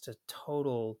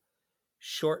total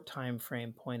short time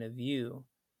frame point of view,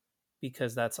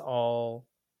 because that's all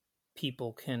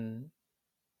people can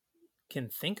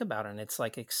think about, and it's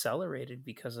like accelerated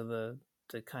because of the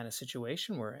kind of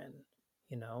situation we're in.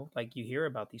 Like you hear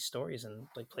about these stories in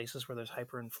like places where there's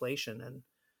hyperinflation, and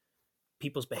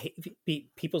people's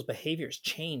behaviors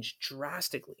change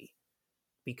drastically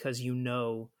because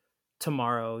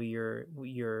tomorrow your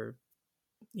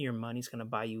money's going to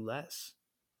buy you less,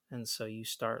 and so you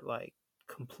start like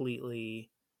completely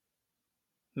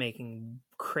making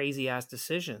crazy ass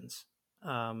decisions.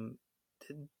 um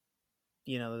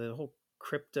the whole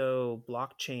crypto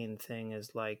blockchain thing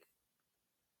is like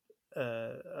a,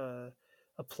 a,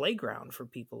 a playground for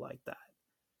people like that.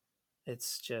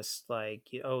 It's just like,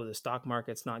 oh, the stock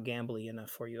market's not gambly enough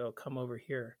for you. Oh, come over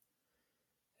here.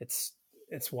 It's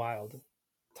it's wild.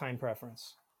 Time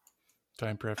preference.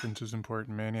 Time preference is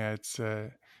important, man. Yeah,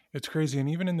 it's crazy. And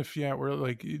even in the fiat world,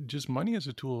 like just money is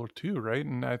a tool too, right?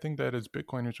 And I think that as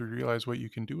Bitcoiners we realize what you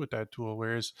can do with that tool.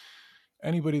 Whereas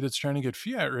anybody that's trying to get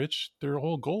fiat rich, their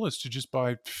whole goal is to just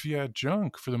buy fiat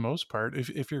junk for the most part.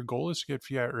 If your goal is to get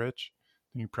fiat rich,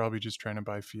 then you're probably just trying to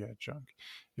buy fiat junk.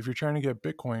 If you're trying to get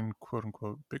Bitcoin, quote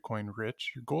unquote, Bitcoin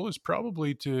rich, your goal is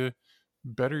probably to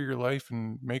better your life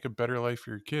and make a better life for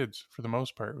your kids for the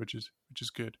most part, which is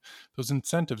good. Those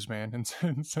incentives, man,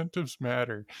 incentives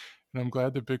matter, and I'm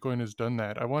glad that Bitcoin has done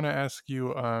that. I want to ask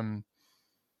you,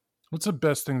 what's the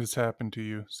best thing that's happened to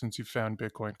you since you found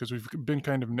Bitcoin? Because we've been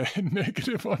kind of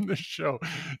negative on this show.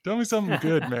 Tell me something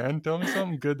good, man. Tell me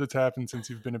something good that's happened since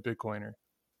you've been a Bitcoiner.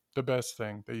 The best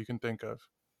thing that you can think of.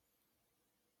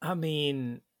 I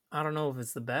mean, I don't know if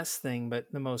it's the best thing,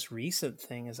 but the most recent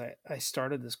thing is I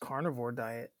started this carnivore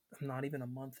diet. I'm not even a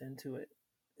month into it.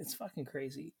 It's fucking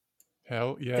crazy.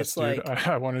 Hell yes, It's dude. like,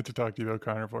 I wanted to talk to you about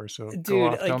carnivore, so go dude,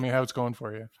 off. Tell like, me how it's going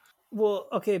for you. well,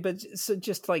 okay, but so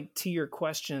just like to your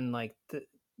question, like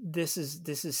this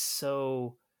is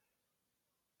so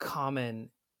common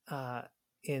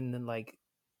in like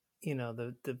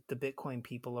the Bitcoin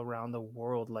people around the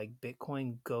world. Like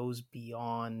Bitcoin goes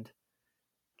beyond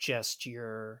just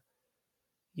your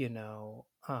you know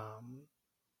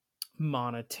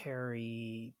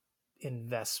monetary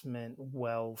investment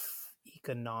wealth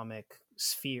economic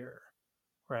sphere,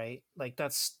 right? Like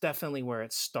that's definitely where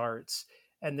it starts,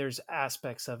 and there's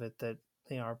aspects of it that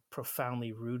they are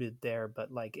profoundly rooted there,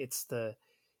 but like it's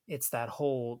that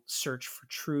whole search for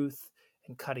truth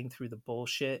and cutting through the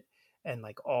bullshit, and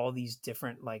like all these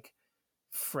different like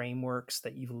frameworks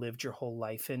that you've lived your whole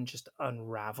life in just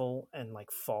unravel and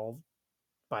like fall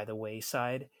by the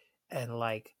wayside. And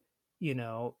like, you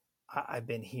know, I've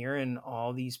been hearing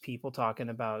all these people talking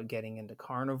about getting into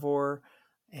carnivore,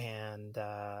 and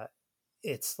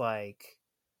it's like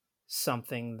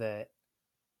something that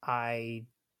I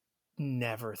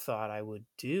never thought I would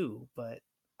do, but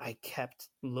I kept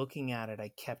looking at it.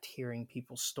 I kept hearing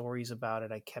people's stories about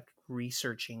it. I kept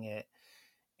researching it.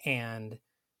 And,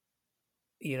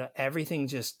 everything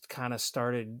just kind of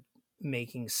started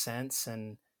making sense.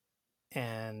 And,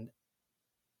 and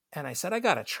I said, I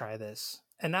got to try this.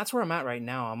 And that's where I'm at right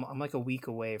now. I'm like a week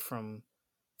away from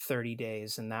 30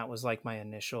 days. And that was like my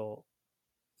initial,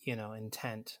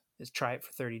 intent is try it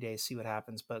for 30 days, see what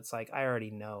happens. But it's like, I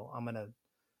already know I'm going to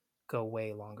go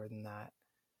way longer than that.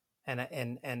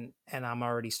 And I'm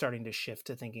already starting to shift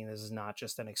to thinking this is not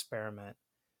just an experiment.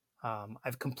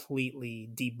 I've completely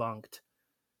debunked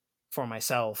for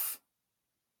myself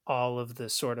all of the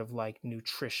sort of like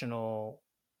nutritional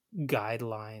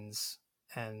guidelines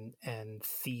and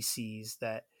theses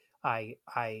that I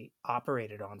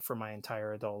operated on for my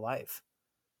entire adult life.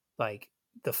 Like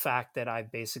the fact that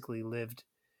I've basically lived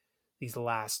these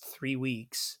last 3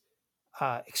 weeks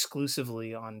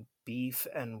exclusively on beef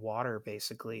and water,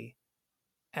 basically,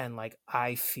 and like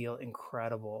I feel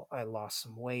incredible. I lost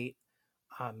some weight.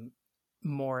 I'm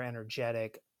more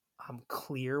energetic. I'm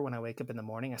clear when I wake up in the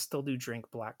morning. I still do drink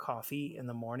black coffee in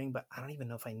the morning, but I don't even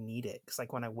know if I need it, because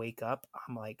like when I wake up,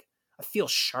 I'm like I feel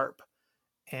sharp,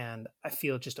 and I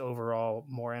feel just overall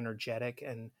more energetic,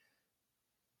 and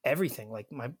everything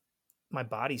like my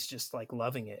body's just like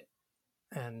loving it.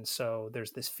 And so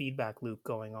there's this feedback loop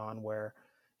going on where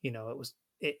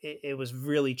it was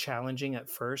really challenging at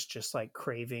first, just like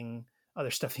craving other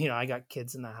stuff. I got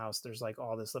kids in the house, there's like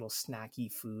all this little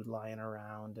snacky food lying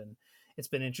around, and it's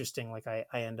been interesting. Like I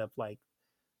end up like,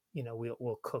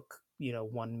 we'll cook,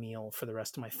 one meal for the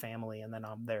rest of my family, and then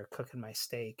I'm there cooking my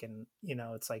steak, and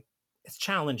it's like it's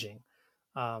challenging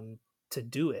um to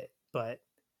do it, but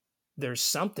there's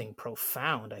something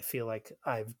profound I feel like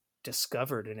I've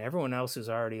discovered, and everyone else who's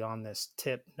already on this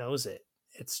tip knows it.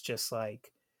 It's just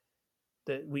like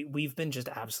that we've been just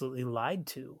absolutely lied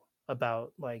to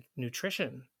about like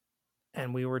nutrition,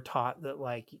 and we were taught that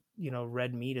like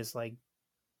red meat is like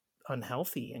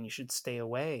unhealthy and you should stay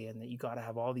away, and that you got to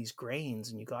have all these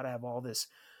grains and you got to have all this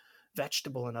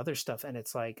vegetable and other stuff. And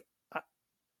it's like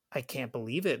I can't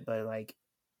believe it, but like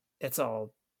it's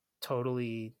all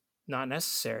totally not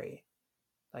necessary.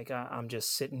 Like I'm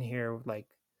just sitting here with like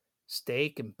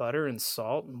steak and butter and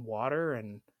salt and water,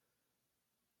 and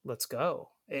let's go.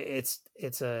 It's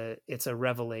a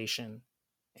revelation,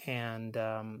 and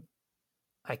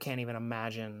I can't even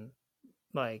imagine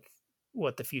like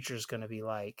what the future is going to be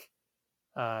like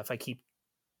if I keep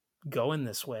going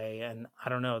this way. And I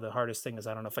don't know. The hardest thing is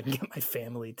I don't know if I can get my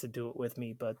family to do it with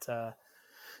me, but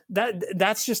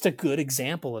That's just a good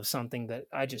example of something that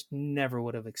I just never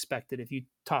would have expected. If you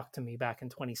talked to me back in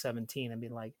 2017 and be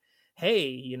like, hey,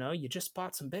 you just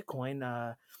bought some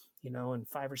Bitcoin, in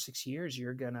 5 or 6 years,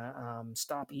 you're gonna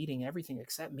stop eating everything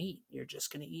except meat. You're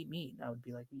just gonna eat meat. And I would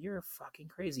be like, you're fucking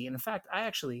crazy. And in fact, I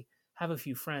actually have a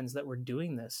few friends that were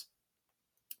doing this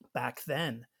back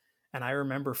then. And I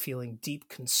remember feeling deep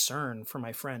concern for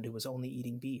my friend who was only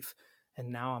eating beef. And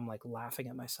now I'm like laughing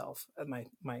at myself, at my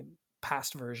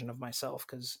past version of myself,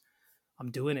 because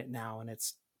I'm doing it now and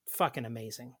it's fucking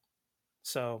amazing.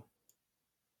 So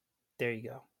there you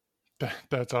go.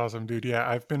 That's awesome, dude. Yeah,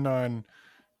 I've been on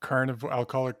carnivore. I'll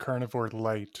call it carnivore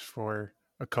light for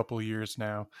a couple years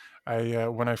now. I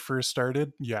when I first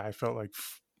started, yeah, I felt like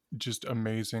just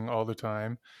amazing all the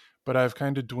time, but I've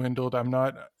kind of dwindled. I'm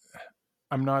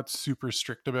not super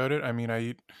strict about it. I mean, I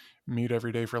eat meat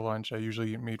every day for lunch. I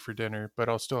usually eat meat for dinner, but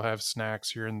I'll still have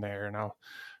snacks here and there, and I'll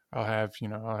have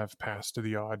pasta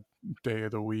the odd day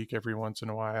of the week every once in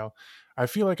a while. I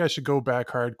feel like I should go back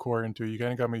hardcore into it. You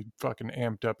kind of got me fucking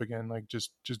amped up again. Like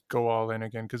just go all in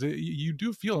again because you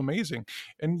do feel amazing.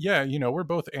 And yeah, we're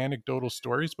both anecdotal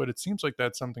stories, but it seems like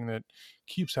that's something that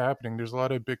keeps happening. There's a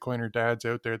lot of Bitcoiner dads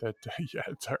out there that yeah,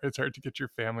 it's hard to get your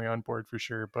family on board for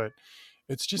sure, but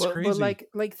it's just But crazy.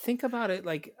 like think about it.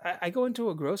 Like I go into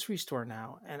a grocery store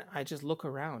now and I just look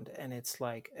around and it's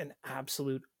like an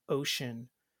absolute ocean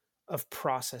of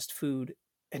processed food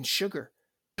and sugar.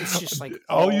 It's just like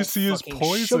All you all see is fucking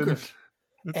poison. sugar. It's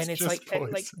And it's just like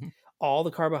poison. all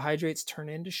the carbohydrates turn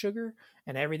into sugar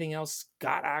and everything else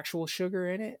got actual sugar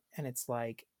in it. And it's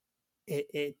like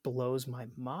it blows my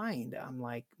mind. I'm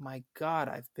like, my God,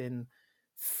 I've been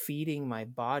feeding my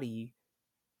body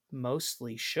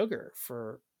mostly sugar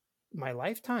for my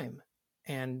lifetime.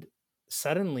 And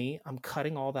suddenly I'm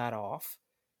cutting all that off.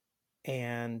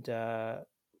 And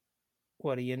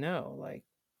what do you know? Like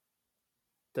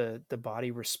the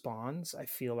body responds. I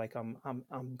feel like I'm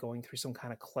going through some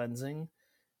kind of cleansing,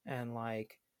 and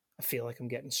like I feel like I'm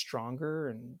getting stronger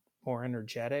and more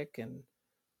energetic, and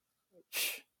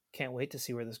can't wait to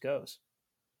see where this goes.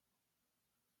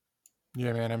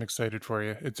 Yeah, man, I'm excited for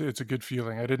you. It's a good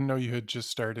feeling. I didn't know you had just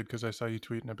started because I saw you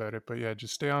tweeting about it. But yeah,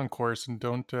 just stay on course and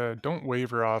don't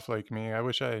waver off like me. I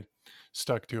wish I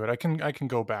stuck to it. I can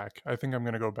go back. I think I'm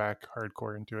gonna go back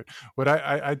hardcore into it. What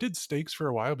I did steaks for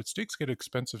a while, but steaks get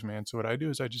expensive, man. So what I do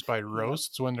is I just buy Yep.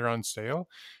 roasts when they're on sale,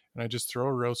 and I just throw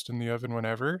a roast in the oven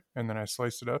whenever, and then I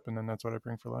slice it up, and then that's what I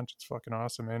bring for lunch. It's fucking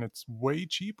awesome, man. It's way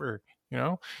cheaper,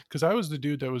 because I was the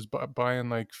dude that was buying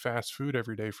like fast food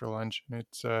every day for lunch, and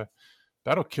it's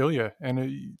that'll kill you.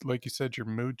 And like you said, your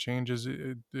mood changes.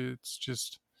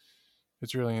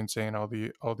 It's really insane all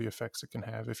the effects it can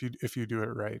have if you do it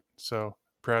right. So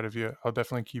proud of you. I'll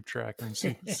definitely keep track and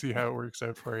see how it works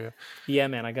out for you. Yeah,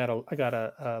 man, I got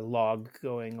a log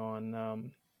going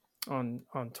on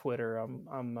Twitter.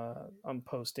 I'm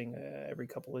posting every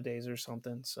couple of days or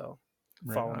something. So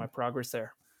Right follow my on. progress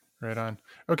there. Right on.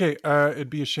 Okay,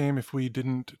 it'd be a shame if we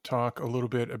didn't talk a little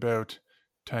bit about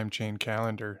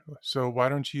TimeChainCalendar. So why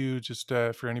don't you just,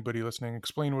 for anybody listening,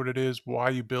 explain what it is, why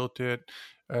you built it,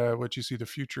 what you see the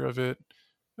future of it.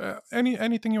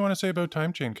 Anything you want to say about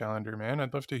TimeChainCalendar, man?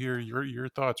 I'd love to hear your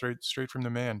thoughts right straight from the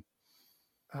man.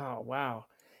 Oh wow,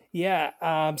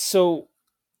 yeah. So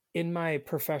in my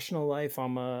professional life,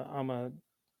 I'm a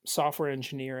software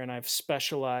engineer, and I've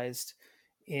specialized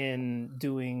in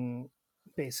doing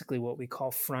basically what we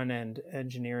call front end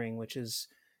engineering, which is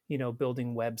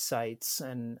building websites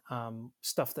and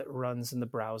stuff that runs in the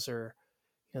browser.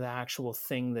 The actual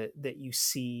thing that you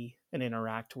see and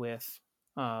interact with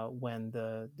when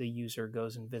the user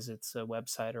goes and visits a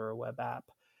website or a web app.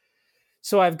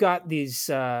 So I've got these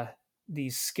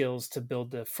skills to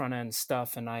build the front end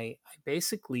stuff, and I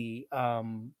basically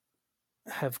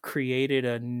have created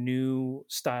a new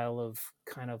style of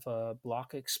kind of a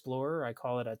block explorer. I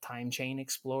call it a time chain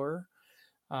explorer.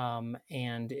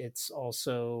 And it's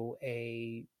also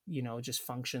just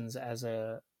functions as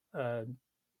a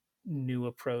new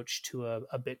approach to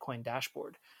a Bitcoin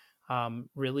dashboard.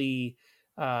 Really,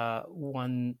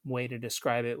 one way to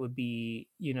describe it would be,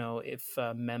 if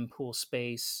mempool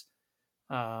space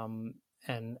and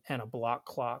a block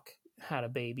clock had a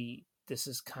baby, this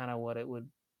is kind of what it would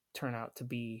turn out to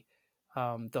be.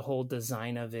 The whole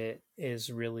design of it is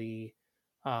really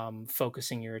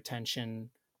focusing your attention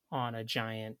on a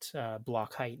giant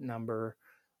block height number,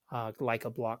 like a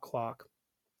block clock.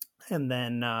 And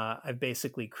then I've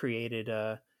basically created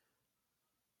a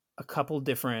couple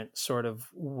different sort of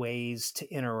ways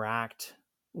to interact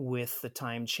with the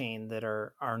time chain that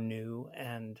are new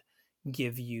and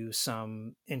give you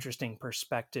some interesting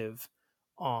perspective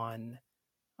on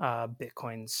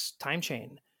Bitcoin's time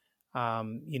chain.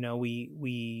 You know,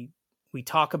 we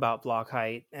talk about block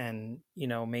height, and you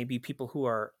know, maybe people who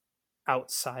are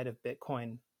outside of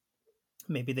Bitcoin,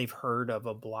 maybe they've heard of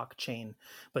a blockchain,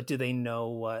 but do they know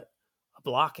what a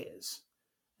block is?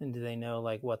 And do they know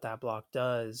like what that block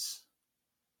does?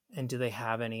 And do they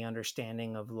have any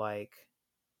understanding of like,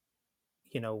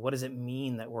 you know, what does it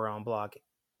mean that we're on block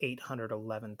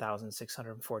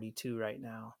 811,642 right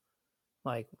now?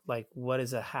 Like what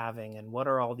is a halving and what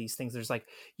are all these things? There's like,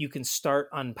 you can start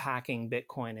unpacking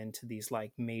Bitcoin into these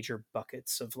like major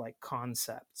buckets of like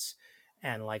concepts.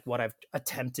 And like what I've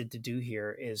attempted to do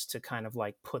here is to kind of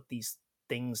like put these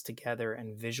things together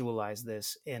and visualize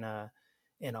this in a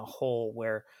whole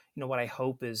where, you know, what I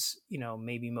hope is, you know,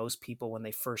 maybe most people when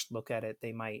they first look at it,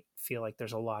 they might feel like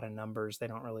there's a lot of numbers, they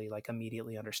don't really like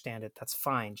immediately understand it. That's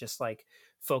fine. Just like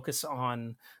focus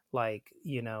on like,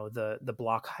 you know, the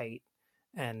block height,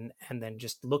 and then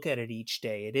just look at it each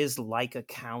day. It is like a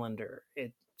calendar.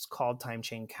 It's called Time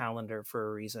Chain Calendar for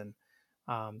a reason,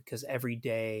 because every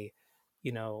day,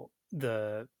 you know,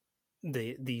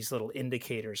 these little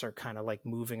indicators are kind of like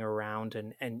moving around,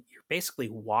 and you're basically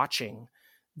watching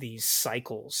these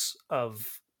cycles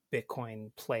of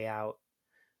Bitcoin play out.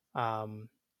 Um,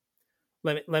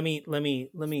 let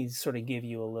me sort of give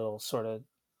you a little sort of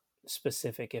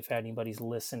specific. If anybody's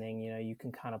listening, you know, you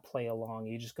can kind of play along.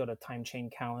 You just go to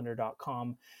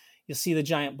TimeChainCalendar.com. You'll see the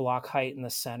giant block height in the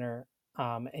center,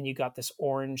 and you got this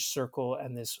orange circle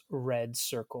and this red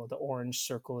circle. The orange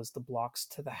circle is the blocks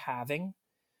to the halving,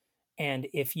 and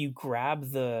if you grab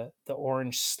the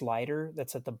orange slider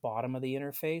that's at the bottom of the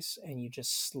interface and you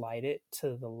just slide it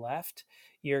to the left,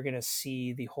 you're going to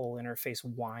see the whole interface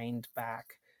wind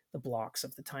back the blocks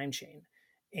of the time chain.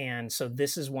 And so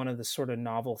this is one of the sort of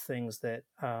novel things that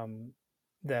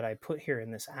that I put here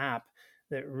in this app,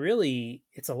 that really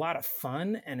it's a lot of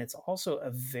fun, and it's also a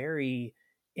very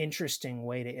interesting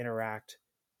way to interact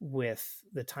with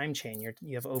the time chain.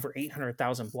 You have over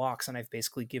 800,000 blocks, and I've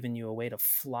basically given you a way to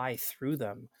fly through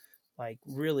them like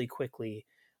really quickly.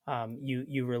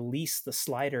 You release the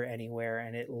slider anywhere,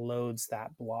 and it loads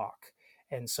that block.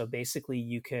 And so basically,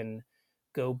 you can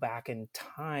go back in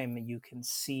time, and you can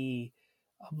see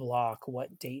a block,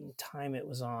 what date and time it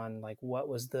was on, like what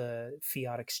was the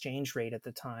fiat exchange rate at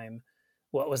the time,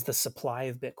 what was the supply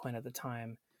of Bitcoin at the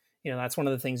time. You know, that's one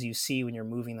of the things you see when you're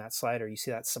moving that slider. You see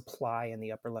that supply in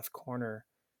the upper left corner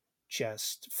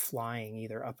just flying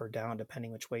either up or down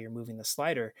depending which way you're moving the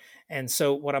slider. And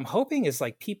so what I'm hoping is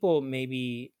like people,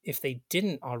 maybe if they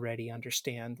didn't already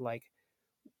understand, like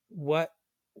what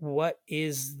what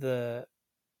is the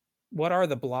what are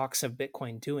the blocks of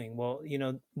Bitcoin doing? Well, you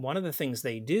know, one of the things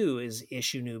they do is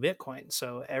issue new Bitcoin.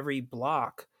 So every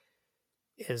block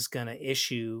is going to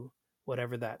issue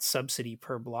whatever that subsidy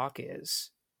per block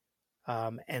is.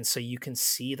 And so you can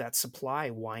see that supply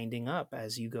winding up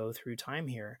as you go through time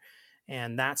here.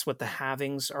 And that's what the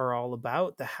halvings are all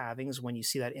about. The halvings, when you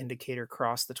see that indicator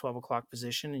cross the 12 o'clock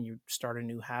position and you start a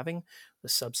new halving, the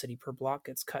subsidy per block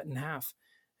gets cut in half.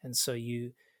 And so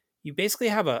you basically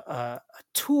have a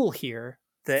tool here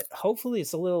that hopefully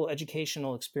it's a little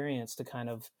educational experience to kind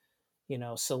of, you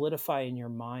know, solidify in your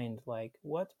mind like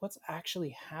what's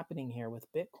actually happening here with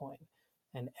Bitcoin.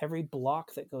 And every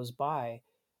block that goes by,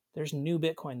 there's new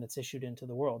Bitcoin that's issued into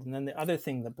the world. And then the other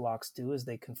thing that blocks do is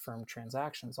they confirm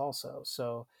transactions also.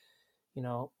 So, you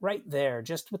know, right there,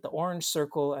 just with the orange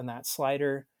circle and that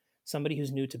slider, somebody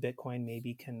who's new to Bitcoin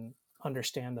maybe can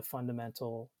understand the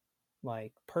fundamental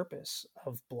like purpose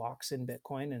of blocks in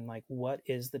Bitcoin, and like what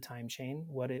is the time chain,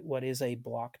 what is a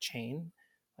blockchain,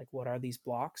 like what are these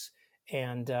blocks,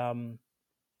 and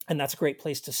and that's a great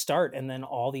place to start. And then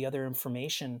all the other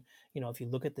information, you know, if you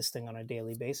look at this thing on a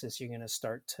daily basis, you're going to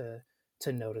start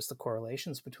to notice the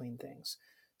correlations between things.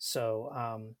 So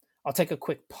I'll take a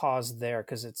quick pause there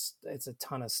because it's a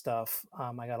ton of stuff.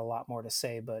 I got a lot more to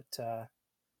say, but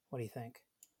what do you think?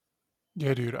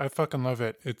 Yeah, dude, I fucking love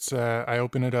it. It's I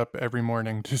open it up every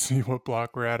morning to see what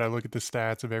block we're at. I look at the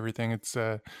stats of everything. It's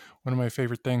one of my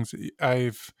favorite things.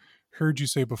 I've heard you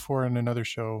say before in another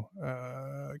show,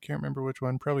 I can't remember which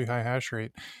one, probably high hash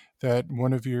rate, that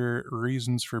one of your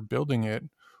reasons for building it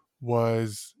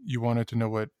was you wanted to know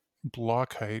what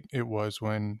block height it was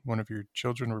when one of your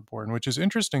children were born, which is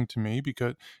interesting to me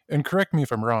because, and correct me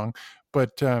if I'm wrong,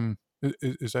 but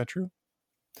is that true?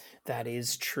 That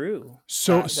is true.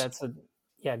 So, That's a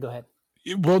yeah. Go ahead.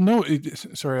 well, no,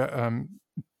 sorry.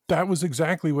 That was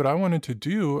exactly what I wanted to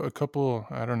do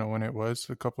I don't know when it was,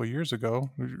 a couple of years ago,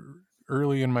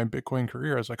 early in my Bitcoin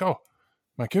career. I was like, oh,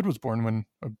 my kid was born when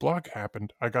a block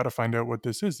happened. I got to find out what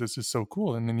this is. This is so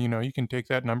cool. And then, you know, you can take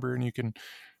that number and you can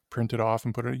print it off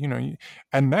and put it,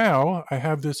 and now I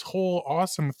have this whole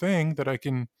awesome thing that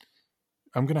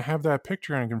I'm gonna have that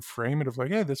picture and I can frame it of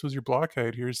like, hey, this was your block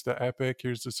height. Here's the epic.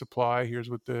 Here's the supply. Here's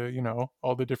what the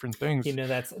all the different things.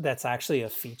 That's actually a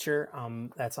feature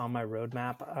that's on my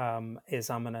roadmap. Is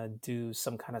I'm gonna do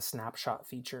some kind of snapshot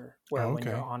feature where Oh, when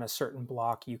you're okay. on a certain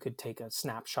block, you could take a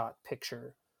snapshot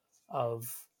picture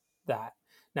of that.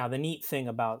 Now, the neat thing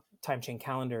about TimeChain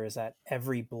Calendar is that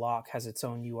every block has its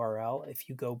own URL. If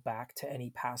you go back to any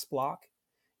past block,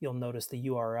 you'll notice the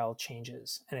URL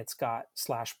changes, and it's got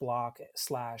slash block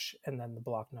slash and then the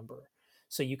block number.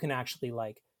 So you can actually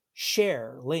like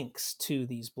share links to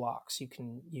these blocks. You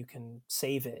can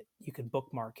save it, you can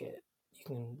bookmark it, you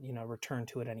can return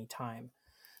to it anytime.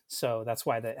 So that's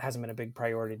why that hasn't been a big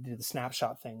priority to do the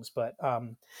snapshot things. But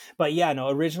yeah, no,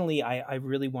 originally I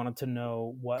really wanted to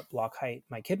know what block height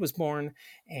my kid was born,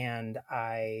 and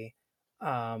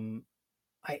um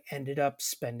I ended up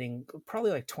spending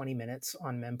probably like 20 minutes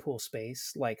on mempool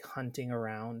space, like hunting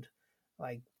around,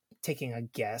 like taking a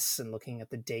guess and looking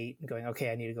at the date and going,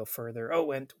 okay, I need to go further. Oh,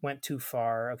 went too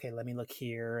far. Okay, let me look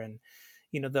here. And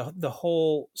the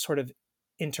whole sort of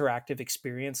interactive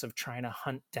experience of trying to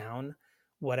hunt down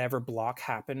whatever block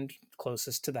happened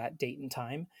closest to that date and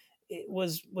time, it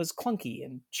was clunky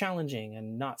and challenging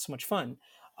and not so much fun.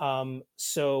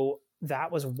 So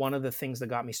that was one of the things that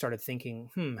got me started thinking,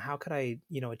 how could I,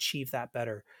 achieve that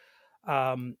better?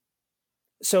 Um,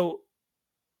 so,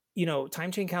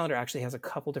 Time Chain Calendar actually has a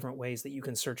couple different ways that you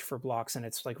can search for blocks, and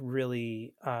it's like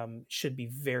really should be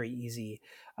very easy.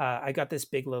 I got this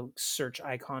big little search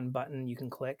icon button you can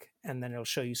click, and then it'll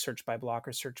show you search by block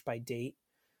or search by date.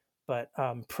 But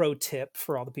pro tip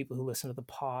for all the people who listen to the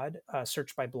pod,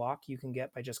 search by block you can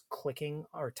get by just clicking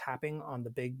or tapping on the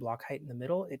big block height in the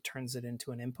middle. It turns it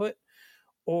into an input.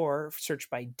 Or search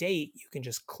by date, you can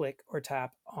just click or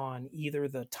tap on either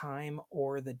the time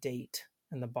or the date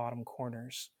in the bottom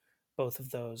corners. Both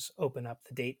of those open up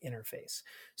the date interface.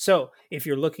 So if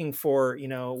you're looking for,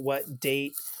 what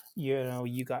date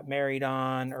you got married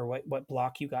on, or what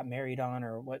block you got married on,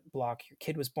 or what block your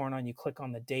kid was born on, you click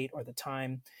on the date or the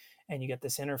time, and you get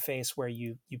this interface where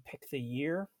you pick the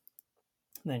year,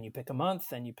 then you pick a month,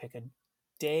 then you pick a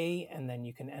day, and then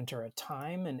you can enter a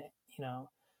time, and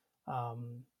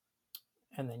um,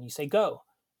 and then you say go,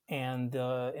 and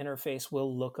the interface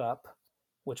will look up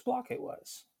which block it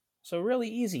was. So really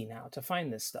easy now to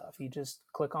find this stuff. You just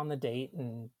click on the date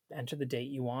and enter the date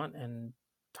you want, and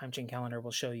TimeChain Calendar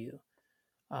will show you.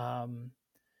 Um,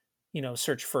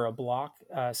 Search for a block,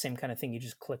 same kind of thing. You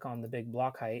just click on the big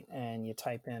block height and you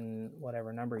type in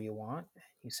whatever number you want.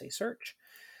 You say search,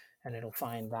 and it'll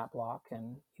find that block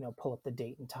and pull up the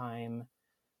date and time.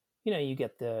 You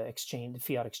get the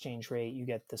fiat exchange rate, you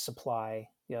get the supply,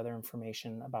 the other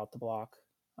information about the block.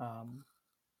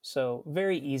 So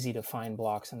very easy to find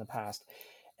blocks in the past.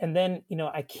 And then,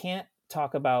 I can't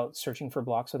talk about searching for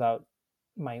blocks without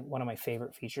one of my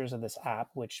favorite features of this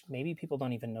app, which maybe people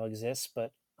don't even know exists,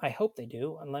 but I hope they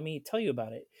do. And let me tell you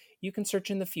about it. You can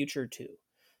search in the future too.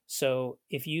 So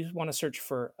if you want to search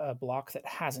for a block that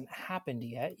hasn't happened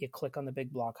yet, you click on the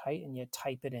big block height and you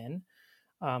type it in.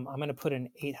 I'm going to put in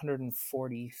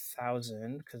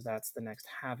 840,000 because that's the next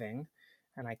halving.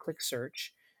 And I click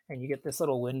search, and you get this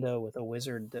little window with a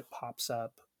wizard that pops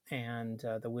up, and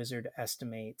the wizard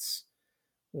estimates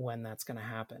when that's going to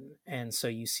happen. And so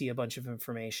you see a bunch of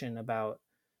information about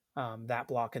that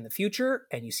block in the future,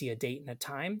 and you see a date and a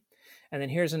time. And then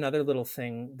here's another little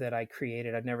thing that I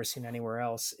created, I've never seen anywhere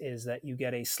else, is that you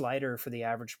get a slider for the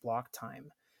average block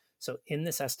time. So in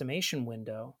this estimation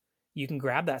window, you can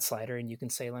grab that slider and you can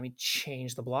say, let me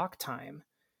change the block time.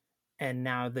 And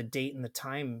now the date and the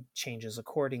time changes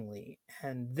accordingly.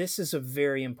 And this is a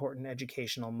very important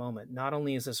educational moment. Not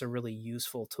only is this a really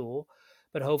useful tool,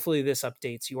 but hopefully this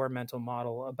updates your mental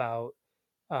model about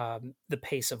the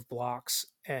pace of blocks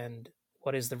and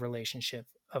what is the relationship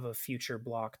of a future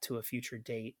block to a future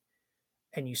date.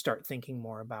 And you start thinking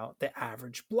more about the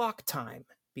average block time,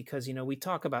 because we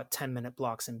talk about 10-minute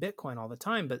blocks in Bitcoin all the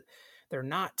time, but they're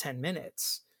not 10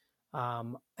 minutes.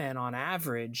 And on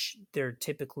average, they're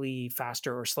typically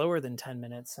faster or slower than 10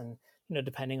 minutes. And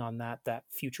depending on that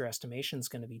future estimation is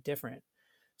going to be different.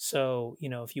 So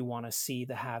if you want to see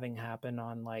the halving happen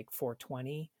on like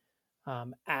 420,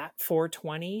 at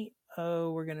 420,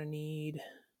 we're going to need,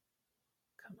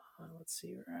 come on, let's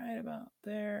see, right about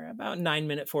there, about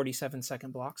 9-minute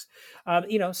 47-second blocks.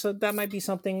 So that might be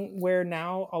something where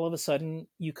now all of a sudden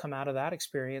you come out of that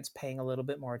experience paying a little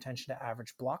bit more attention to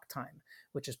average block time,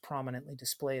 which is prominently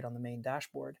displayed on the main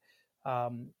dashboard,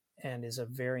 and is a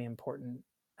very important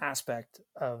aspect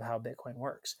of how Bitcoin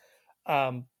works.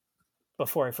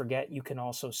 before I forget, you can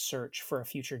also search for a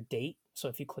future date. So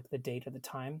if you click the date of the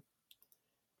time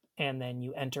and then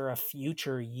you enter a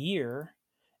future year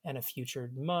and a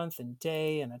future month and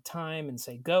day and a time and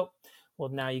say go, well,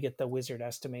 now you get the wizard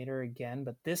estimator again,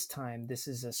 but this time this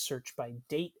is a search by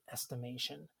date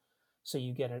estimation. So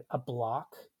you get a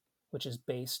block, which is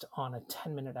based on a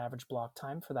 10-minute average block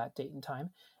time for that date and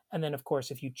time. And then, of course,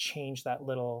 if you change that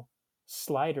little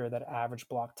slider, that average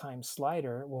block time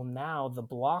slider, well, now the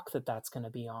block that that's going to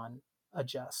be on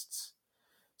adjusts.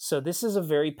 So this is a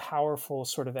very powerful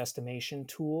sort of estimation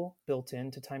tool built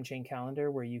into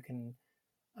TimeChainCalendar where you can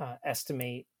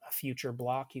estimate a future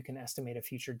block, you can estimate a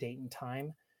future date and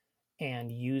time,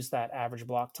 and use that average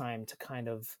block time to kind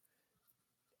of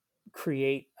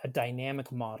create a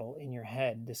dynamic model in your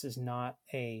head. This is not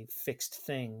a fixed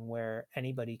thing where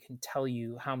anybody can tell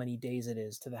you how many days it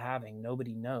is to the halving.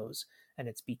 Nobody knows. And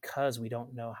it's because we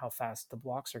don't know how fast the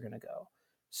blocks are going to go.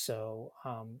 So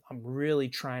I'm really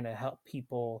trying to help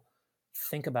people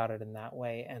think about it in that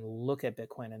way and look at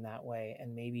Bitcoin in that way.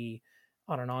 And maybe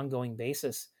on an ongoing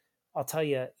basis, I'll tell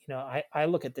you, I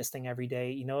look at this thing every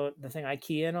day. The thing I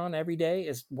key in on every day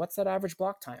is what's that average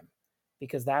block time?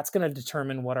 Because that's going to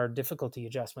determine what our difficulty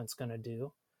adjustment's going to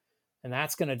do. And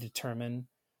that's going to determine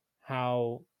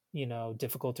how,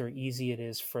 difficult or easy it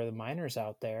is for the miners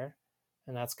out there.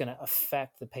 And that's going to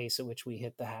affect the pace at which we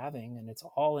hit the halving. And it's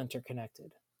all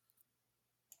interconnected.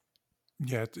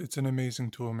 Yeah, it's an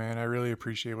amazing tool, man. I really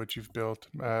appreciate what you've built.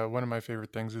 One of my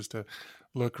favorite things is to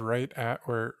look right at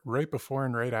or right before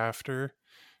and right after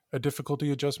a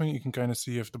difficulty adjustment. You can kind of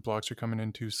see if the blocks are coming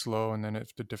in too slow, and then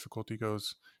if the difficulty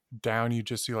goes down, you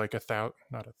just see like not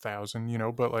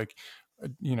 1,000, but like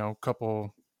a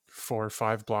couple 4 or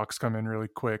 5 blocks come in really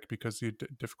quick because the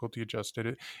difficulty adjusted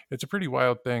it. It's a pretty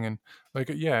wild thing, and like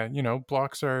yeah,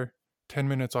 blocks are 10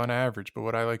 minutes on average, but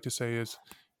what I like to say is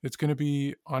it's going to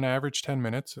be on average 10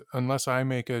 minutes unless I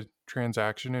make a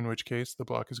transaction, in which case the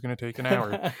block is going to take an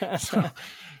hour. So,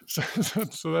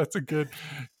 so that's a good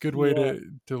way Yeah.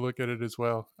 to look at it as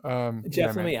well. Yeah, Jeff,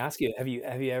 let man. me ask you, have you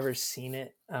ever seen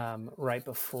it right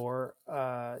before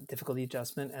difficulty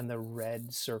adjustment and the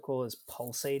red circle is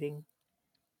pulsating?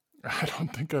 I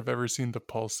don't think I've ever seen the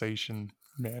pulsation,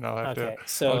 man. Okay, I'll,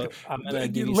 so I'm going to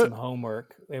give you some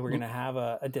homework. We're going to have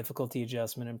a difficulty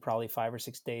adjustment in probably 5 or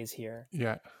 6 days here.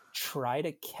 yeah. Try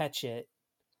to catch it.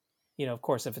 Of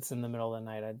course, if it's in the middle of the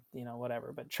night,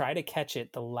 whatever, but try to catch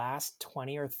it the last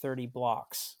 20 or 30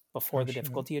 blocks before Oh, the shit.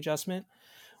 difficulty adjustment.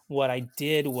 What I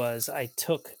did was I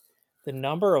took the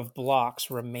number of blocks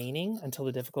remaining until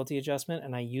the difficulty adjustment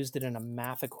and I used it in a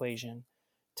math equation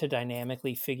to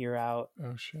dynamically figure out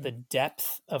Oh, shit. the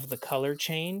depth of the color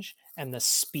change and the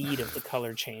speed of the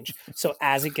color change. So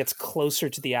as it gets closer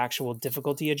to the actual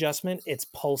difficulty adjustment, it's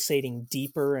pulsating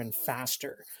deeper and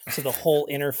faster. So the whole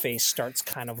interface starts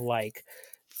kind of like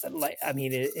I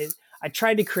mean, I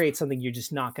tried to create something you're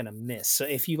just not going to miss. So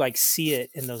if you see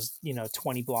it in those,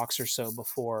 20 blocks or so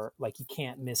before, you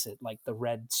can't miss it. Like the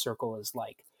red circle is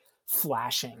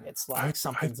flashing. It's I like I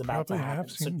something's about to probably have happen.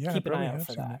 So seen, yeah, I keep an eye probably out have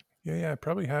for seen that. that. Yeah, I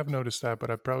probably have noticed that,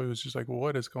 but I probably was just like,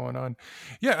 what is going on?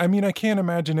 Yeah, I mean, I can't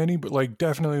imagine any, but like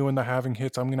definitely when the halving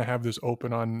hits, I'm gonna have this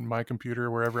open on my computer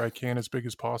wherever I can, as big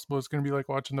as possible. It's gonna be like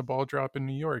watching the ball drop in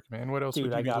New York, man. What else Dude,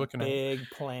 would you I be got looking at? big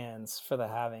plans for the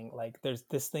halving.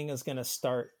 This thing is going to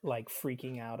start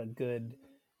freaking out a good,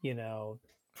 you know,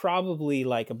 probably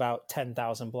about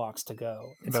 10,000 blocks to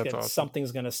go. That's awesome.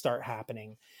 Something's going to start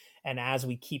happening. And as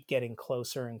we keep getting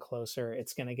closer and closer,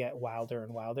 it's going to get wilder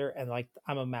and wilder. And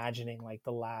I'm imagining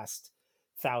the last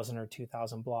 1,000 or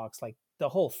 2,000 blocks, the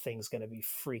whole thing's going to be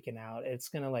freaking out. It's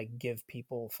going to give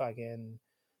people fucking,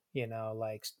 you know,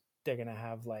 they're going to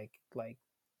have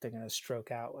they're going to stroke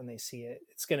out when they see it.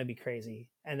 It's going to be crazy.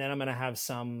 And then I'm going to have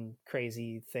some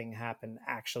crazy thing happen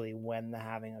actually when the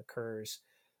halving occurs.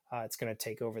 It's going to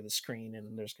take over the screen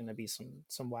and there's going to be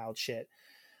some wild shit.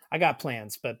 I got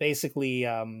plans, but basically,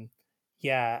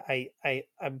 yeah,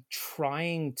 I'm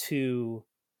trying to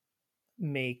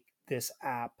make this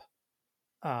app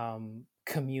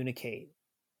communicate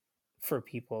for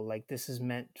people. This is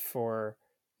meant for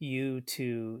you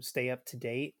to stay up to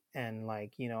date and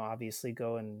obviously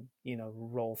go and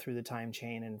roll through the time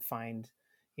chain and find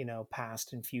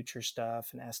past and future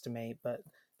stuff and estimate, but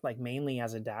mainly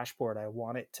as a dashboard I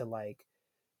want it to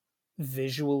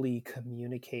visually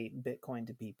communicate Bitcoin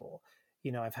to people.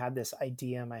 I've had this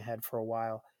idea in my head for a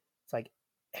while. It's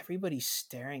everybody's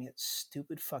staring at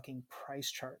stupid fucking price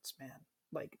charts,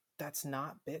 man. That's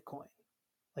not Bitcoin.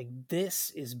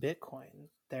 This is Bitcoin.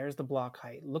 There's the block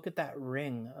height. Look at that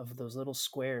ring of those little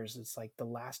squares. It's the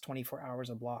last 24 hours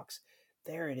of blocks.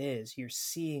 There it is. You're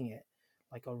seeing it.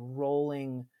 like a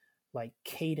rolling like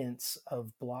cadence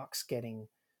of blocks getting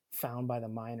found by the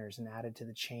miners and added to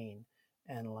the chain,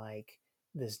 and like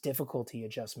this difficulty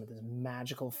adjustment, this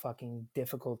magical fucking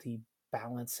difficulty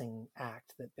balancing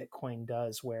act that Bitcoin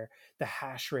does, where the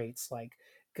hash rates like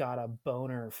got a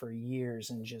boner for years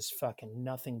and just fucking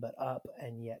nothing but up,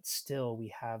 and yet still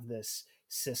we have this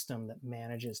system that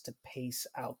manages to pace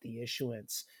out the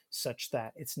issuance such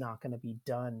that it's not going to be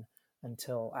done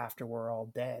until after we're all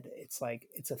dead. It's like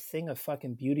it's a thing of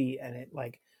fucking beauty, and it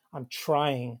like I'm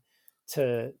trying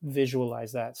to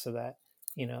visualize that so that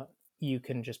you know you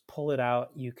can just pull it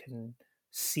out, you can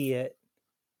see it,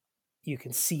 you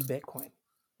can see Bitcoin.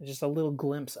 It's just a little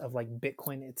glimpse of like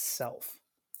Bitcoin itself.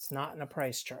 It's not in a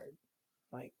price chart.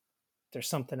 Like there's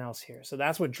something else here. So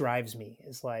that's what drives me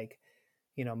is like,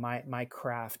 my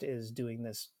craft is doing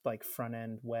this like front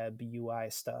end web UI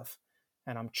stuff.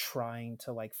 And I'm trying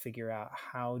to like figure out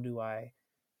how do I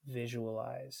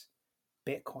visualize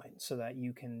Bitcoin so that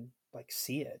you can like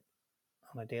see it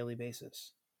on a daily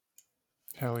basis.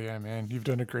 Hell yeah, man. You've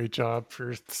done a great job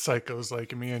for psychos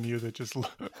like me and you that just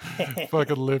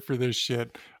fucking live for this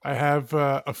shit. I have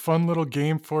a fun little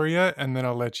game for you, and then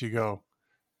I'll let you go.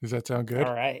 Does that sound good?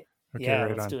 All right. Okay, Yeah, right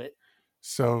let's on. do it.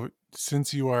 So,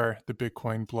 since you are the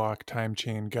Bitcoin block time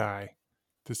chain guy,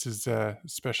 this is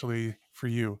especially for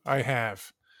you. I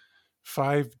have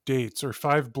 5 dates or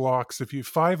 5 blocks, if you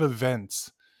 5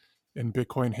 events in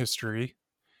Bitcoin history.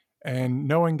 And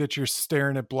knowing that you're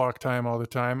staring at block time all the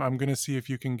time, I'm going to see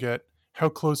if you can get how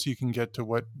close you can get to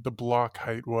what the block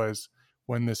height was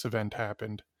when this event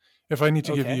happened. If I need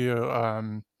to give Okay.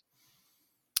 you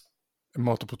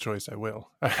multiple choice, I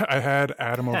will. I had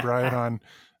Adam O'Brien on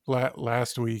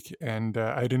last week, and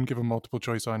I didn't give a multiple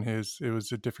choice on his. It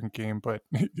was a different game, but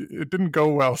it didn't go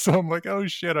well. So I'm like, oh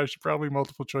shit, I should probably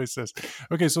multiple choice this.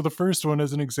 Okay, so the first one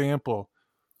as an example,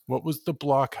 what was the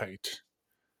block height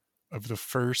of the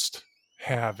first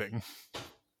halving?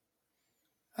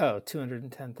 Oh,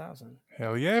 210,000.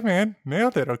 Hell yeah, man.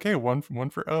 Nailed it. Okay, one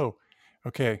for O.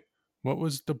 Okay, what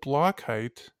was the block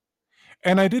height?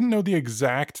 And I didn't know the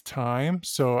exact time,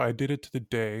 so I did it to the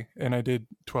day, and I did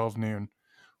 12 noon.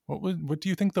 What do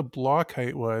you think the block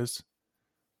height was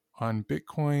on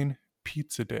Bitcoin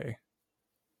Pizza Day?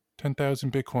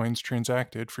 10,000 Bitcoins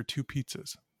transacted for 2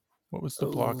 pizzas. What was the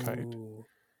block height?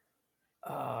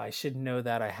 Oh, I should know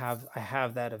that. I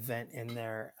have that event in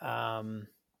there.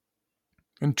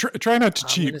 And try not to I'm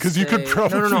cheat gonna because you could say no, no, no.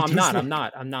 probably I'm just not. I'm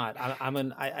not. I'm not. I'm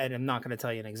not gonna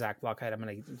tell you an exact block height.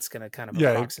 It's gonna kind of yeah.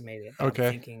 approximate it, but I'm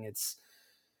Okay, thinking it's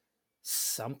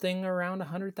something around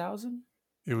 100,000.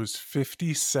 it was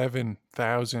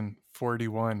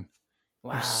 57,041. It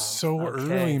was Wow. so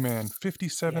early, Okay. man. Yeah.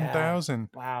 57,000.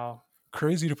 Wow.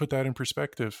 Crazy to put that in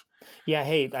perspective. Yeah.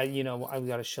 Hey, I've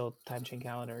got to show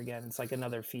TimeChainCalendar again. It's like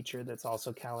another feature that's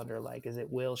also calendar like, is it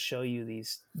will show you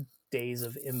these days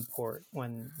of import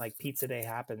when like pizza day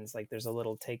happens. Like there's a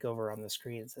little takeover on the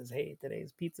screen that says, "Hey,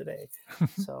 today's pizza day."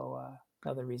 So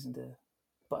another reason to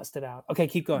bust it out. Okay,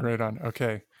 keep going. Right on.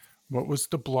 Okay. What was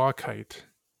the block height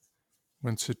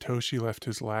when Satoshi left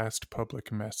his last public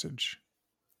message?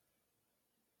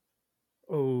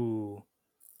 Oh,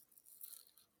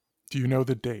 Do you know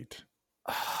the date?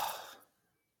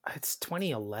 it's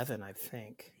 2011, I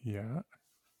think. Yeah.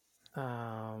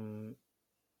 Um,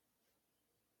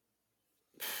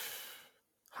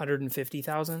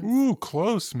 150,000. Ooh,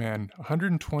 close, man. Oh,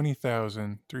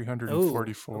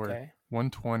 120,344. okay.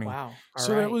 120. Wow. All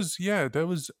So that right. was, yeah, that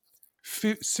was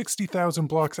 60,000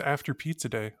 blocks after Pizza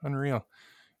Day. Unreal.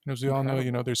 And as we all know,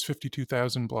 Incredible. there's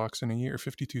 52,000 blocks in a year, He's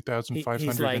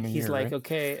 52,500 in like a he's year, like right?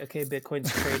 okay,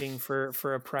 Bitcoin's trading for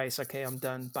a price. Okay, I'm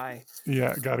done. Bye.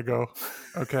 Yeah, gotta go.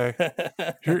 Okay.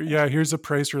 Here's a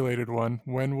price related one.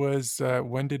 When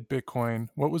did Bitcoin,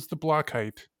 what was the block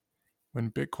height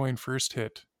when Bitcoin first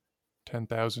hit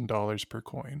 $10,000 per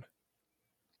coin?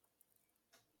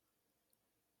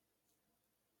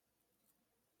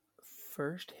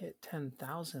 First hit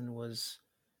 10,000 was,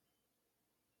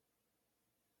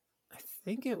 I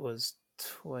think it was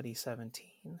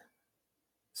 2017.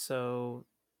 So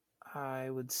I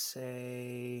would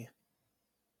say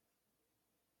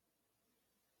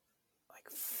like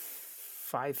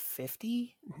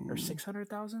 550 or Ooh,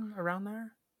 600,000 around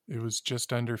there. it was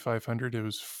just under 500. It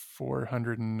was Ah,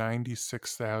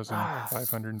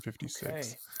 496,556. okay.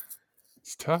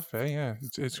 It's tough, eh? Yeah,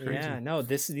 it's crazy. Yeah, no,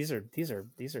 these are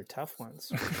tough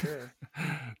ones for sure.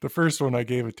 The first one I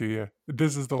gave it to you.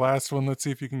 This is the last one. Let's see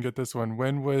if you can get this one.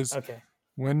 Okay.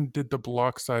 When did the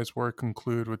block size war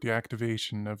conclude with the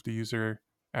activation of the user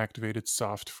activated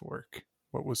soft fork?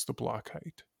 What was the block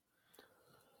height?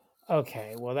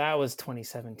 Okay, well that was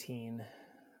 2017.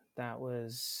 That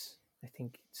was, I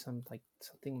think,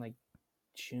 something like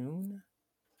June.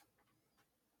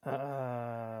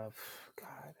 God,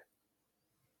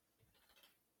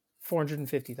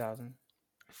 450,000.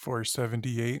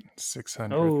 478,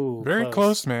 600. Oh, Very close,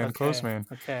 close. man. Close, Okay, man.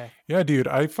 okay. Yeah, dude.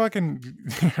 I fucking.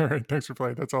 All right, thanks for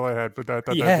playing. That's all I had, but I thought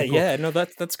that'd Yeah, be cool. yeah. No,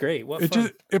 that's great. What It just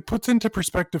fun. it puts into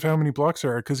perspective how many blocks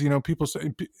there are, because people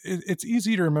say it's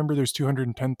easy to remember there's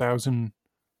 210,000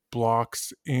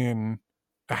 blocks in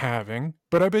a halving,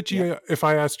 but I bet Yep, you if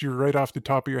I asked you right off the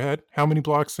top of your head, how many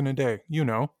blocks in a day?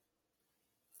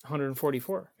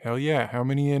 144. Hell yeah. How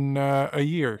many in a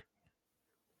year?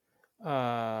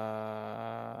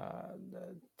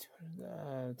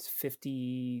 It's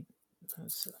 50.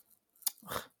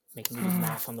 Ugh, making me do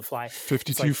math on the fly. It's like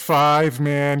 52.5,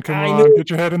 man. Come I know. on, get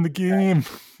your head in the game.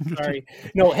 Sorry.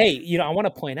 No, hey, I want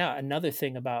to point out another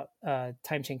thing about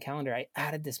time chain calendar. I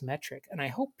added this metric and I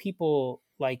hope people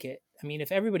like it. I mean,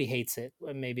 if everybody hates it,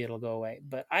 maybe it'll go away.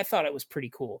 But I thought it was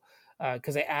pretty cool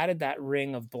because I added that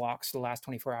ring of blocks to the last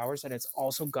 24 hours and it's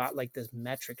also got like this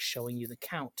metric showing you the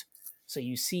count. So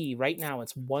you see right now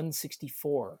it's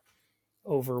 164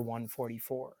 over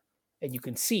 144. And you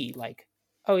can see, like,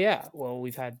 oh, yeah, well,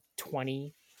 we've had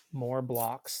 20 more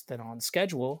blocks than on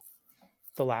schedule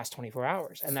the last 24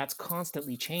 hours. And that's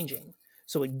constantly changing.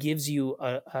 So it gives you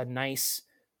a nice,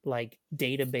 like,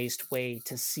 data based way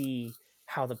to see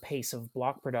how the pace of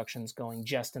block production is going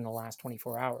just in the last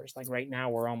 24 hours. Like right now,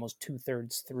 we're almost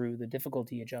 2/3 through the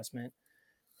difficulty adjustment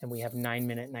and we have 9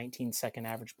 minute, 19-second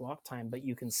average block time. But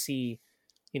you can see,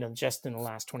 just in the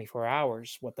last 24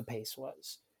 hours, what the pace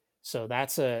was. So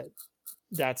that's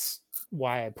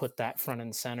why I put that front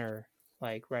and center,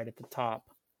 like right at the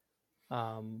top,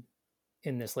 um,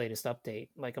 in this latest update.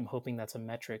 Like I'm hoping that's a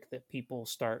metric that people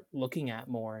start looking at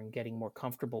more and getting more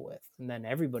comfortable with. And then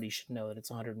everybody should know that it's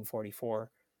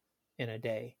 144 in a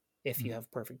day if you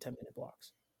have perfect 10-minute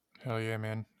blocks. Hell yeah,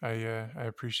 man. I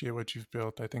appreciate what you've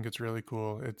built. I think it's really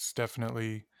cool. It's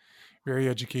definitely very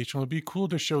educational. It'd be cool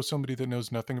to show somebody that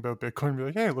knows nothing about Bitcoin, and be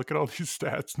like, hey, look at all these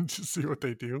stats and just see what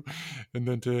they do. And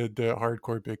then to the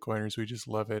hardcore Bitcoiners, we just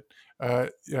love it.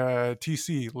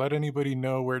 TC, let anybody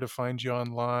know where to find you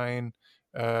online.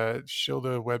 Show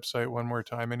the website one more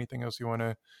time. Anything else you want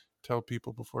to tell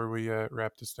people before we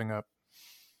wrap this thing up?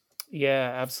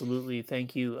 Yeah, absolutely.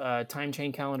 Thank you.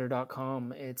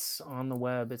 TimeChainCalendar.com. It's on the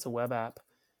web. It's a web app.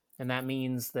 And that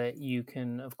means that you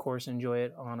can, of course, enjoy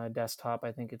it on a desktop.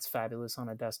 I think it's fabulous on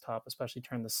a desktop, especially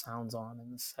turn the sounds on in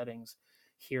the settings,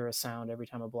 hear a sound every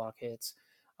time a block hits.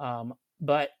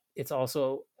 But it's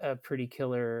also a pretty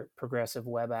killer progressive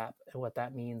web app. And what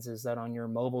that means is that on your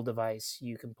mobile device,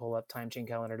 you can pull up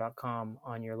timechaincalendar.com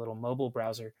on your little mobile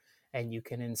browser and you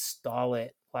can install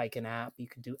it like an app. You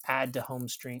can do add to home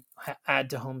screen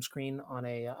on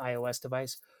a iOS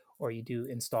device, or you do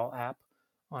install app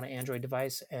on an Android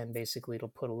device, and basically it'll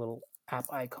put a little app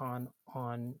icon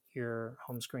on your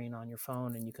home screen on your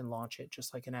phone, and you can launch it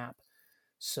just like an app.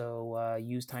 So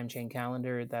use TimeChain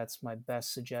Calendar. That's my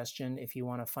best suggestion. If you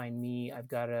want to find me, I've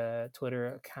got a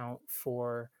Twitter account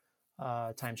for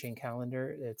TimeChain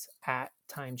Calendar. It's at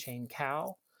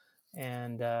TimeChainCal,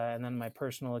 and then my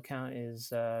personal account is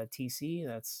TC.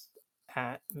 That's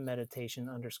at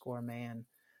meditation_man.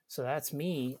 So that's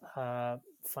me.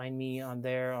 Find me on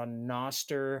there on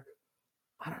Noster.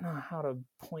 I don't know how to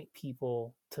point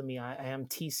people to me. I am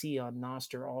TC on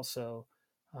Noster also,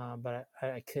 but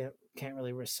I can't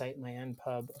really recite my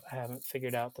NPub. I haven't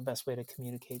figured out the best way to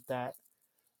communicate that.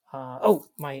 Oh,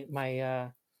 my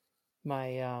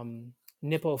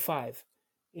Nippo5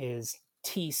 is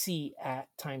TC at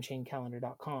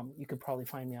timechaincalendar.com. You could probably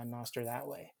find me on Noster that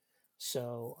way.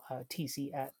 So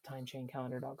TC at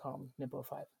timechaincalendar.com,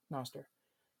 Nippo5, Noster.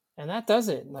 And that does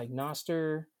it. Like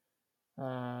Noster,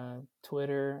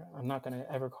 Twitter. I'm not going to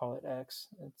ever call it X.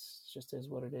 It's just is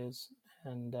what it is.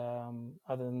 And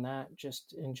other than that,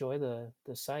 just enjoy the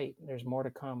site. There's more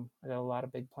to come. I got a lot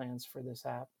of big plans for this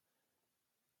app.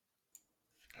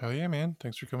 Hell yeah, man.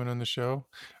 Thanks for coming on the show.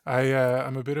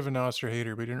 I'm a bit of a Noster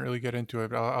hater. We didn't really get into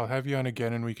it, but I'll have you on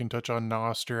again and we can touch on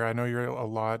Noster. I know you're a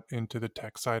lot into the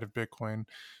tech side of Bitcoin.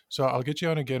 So I'll get you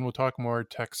on again. We'll talk more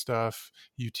tech stuff,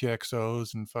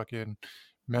 UTXOs and fucking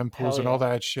mempools Hell and all yeah.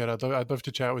 that shit. I'd love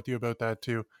to chat with you about that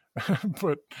too.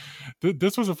 But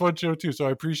this was a fun show too. So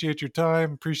I appreciate your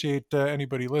time. Appreciate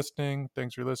anybody listening.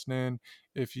 Thanks for listening.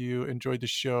 If you enjoyed the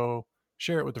show,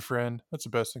 share it with a friend. That's the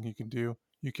best thing you can do.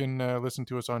 You can listen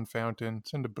to us on Fountain.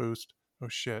 Send a boost. Oh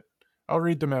shit. I'll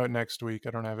read them out next week. I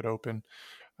don't have it open.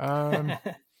 Um,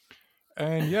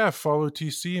 and yeah, follow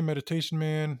TC and Meditation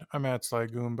Man. I'm at Sly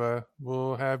Goomba.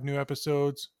 We'll have new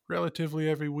episodes relatively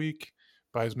every week,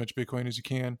 Buy as much Bitcoin as you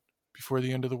can before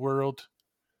the end of the world.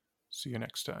 See you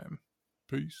next time.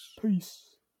 Peace. Peace.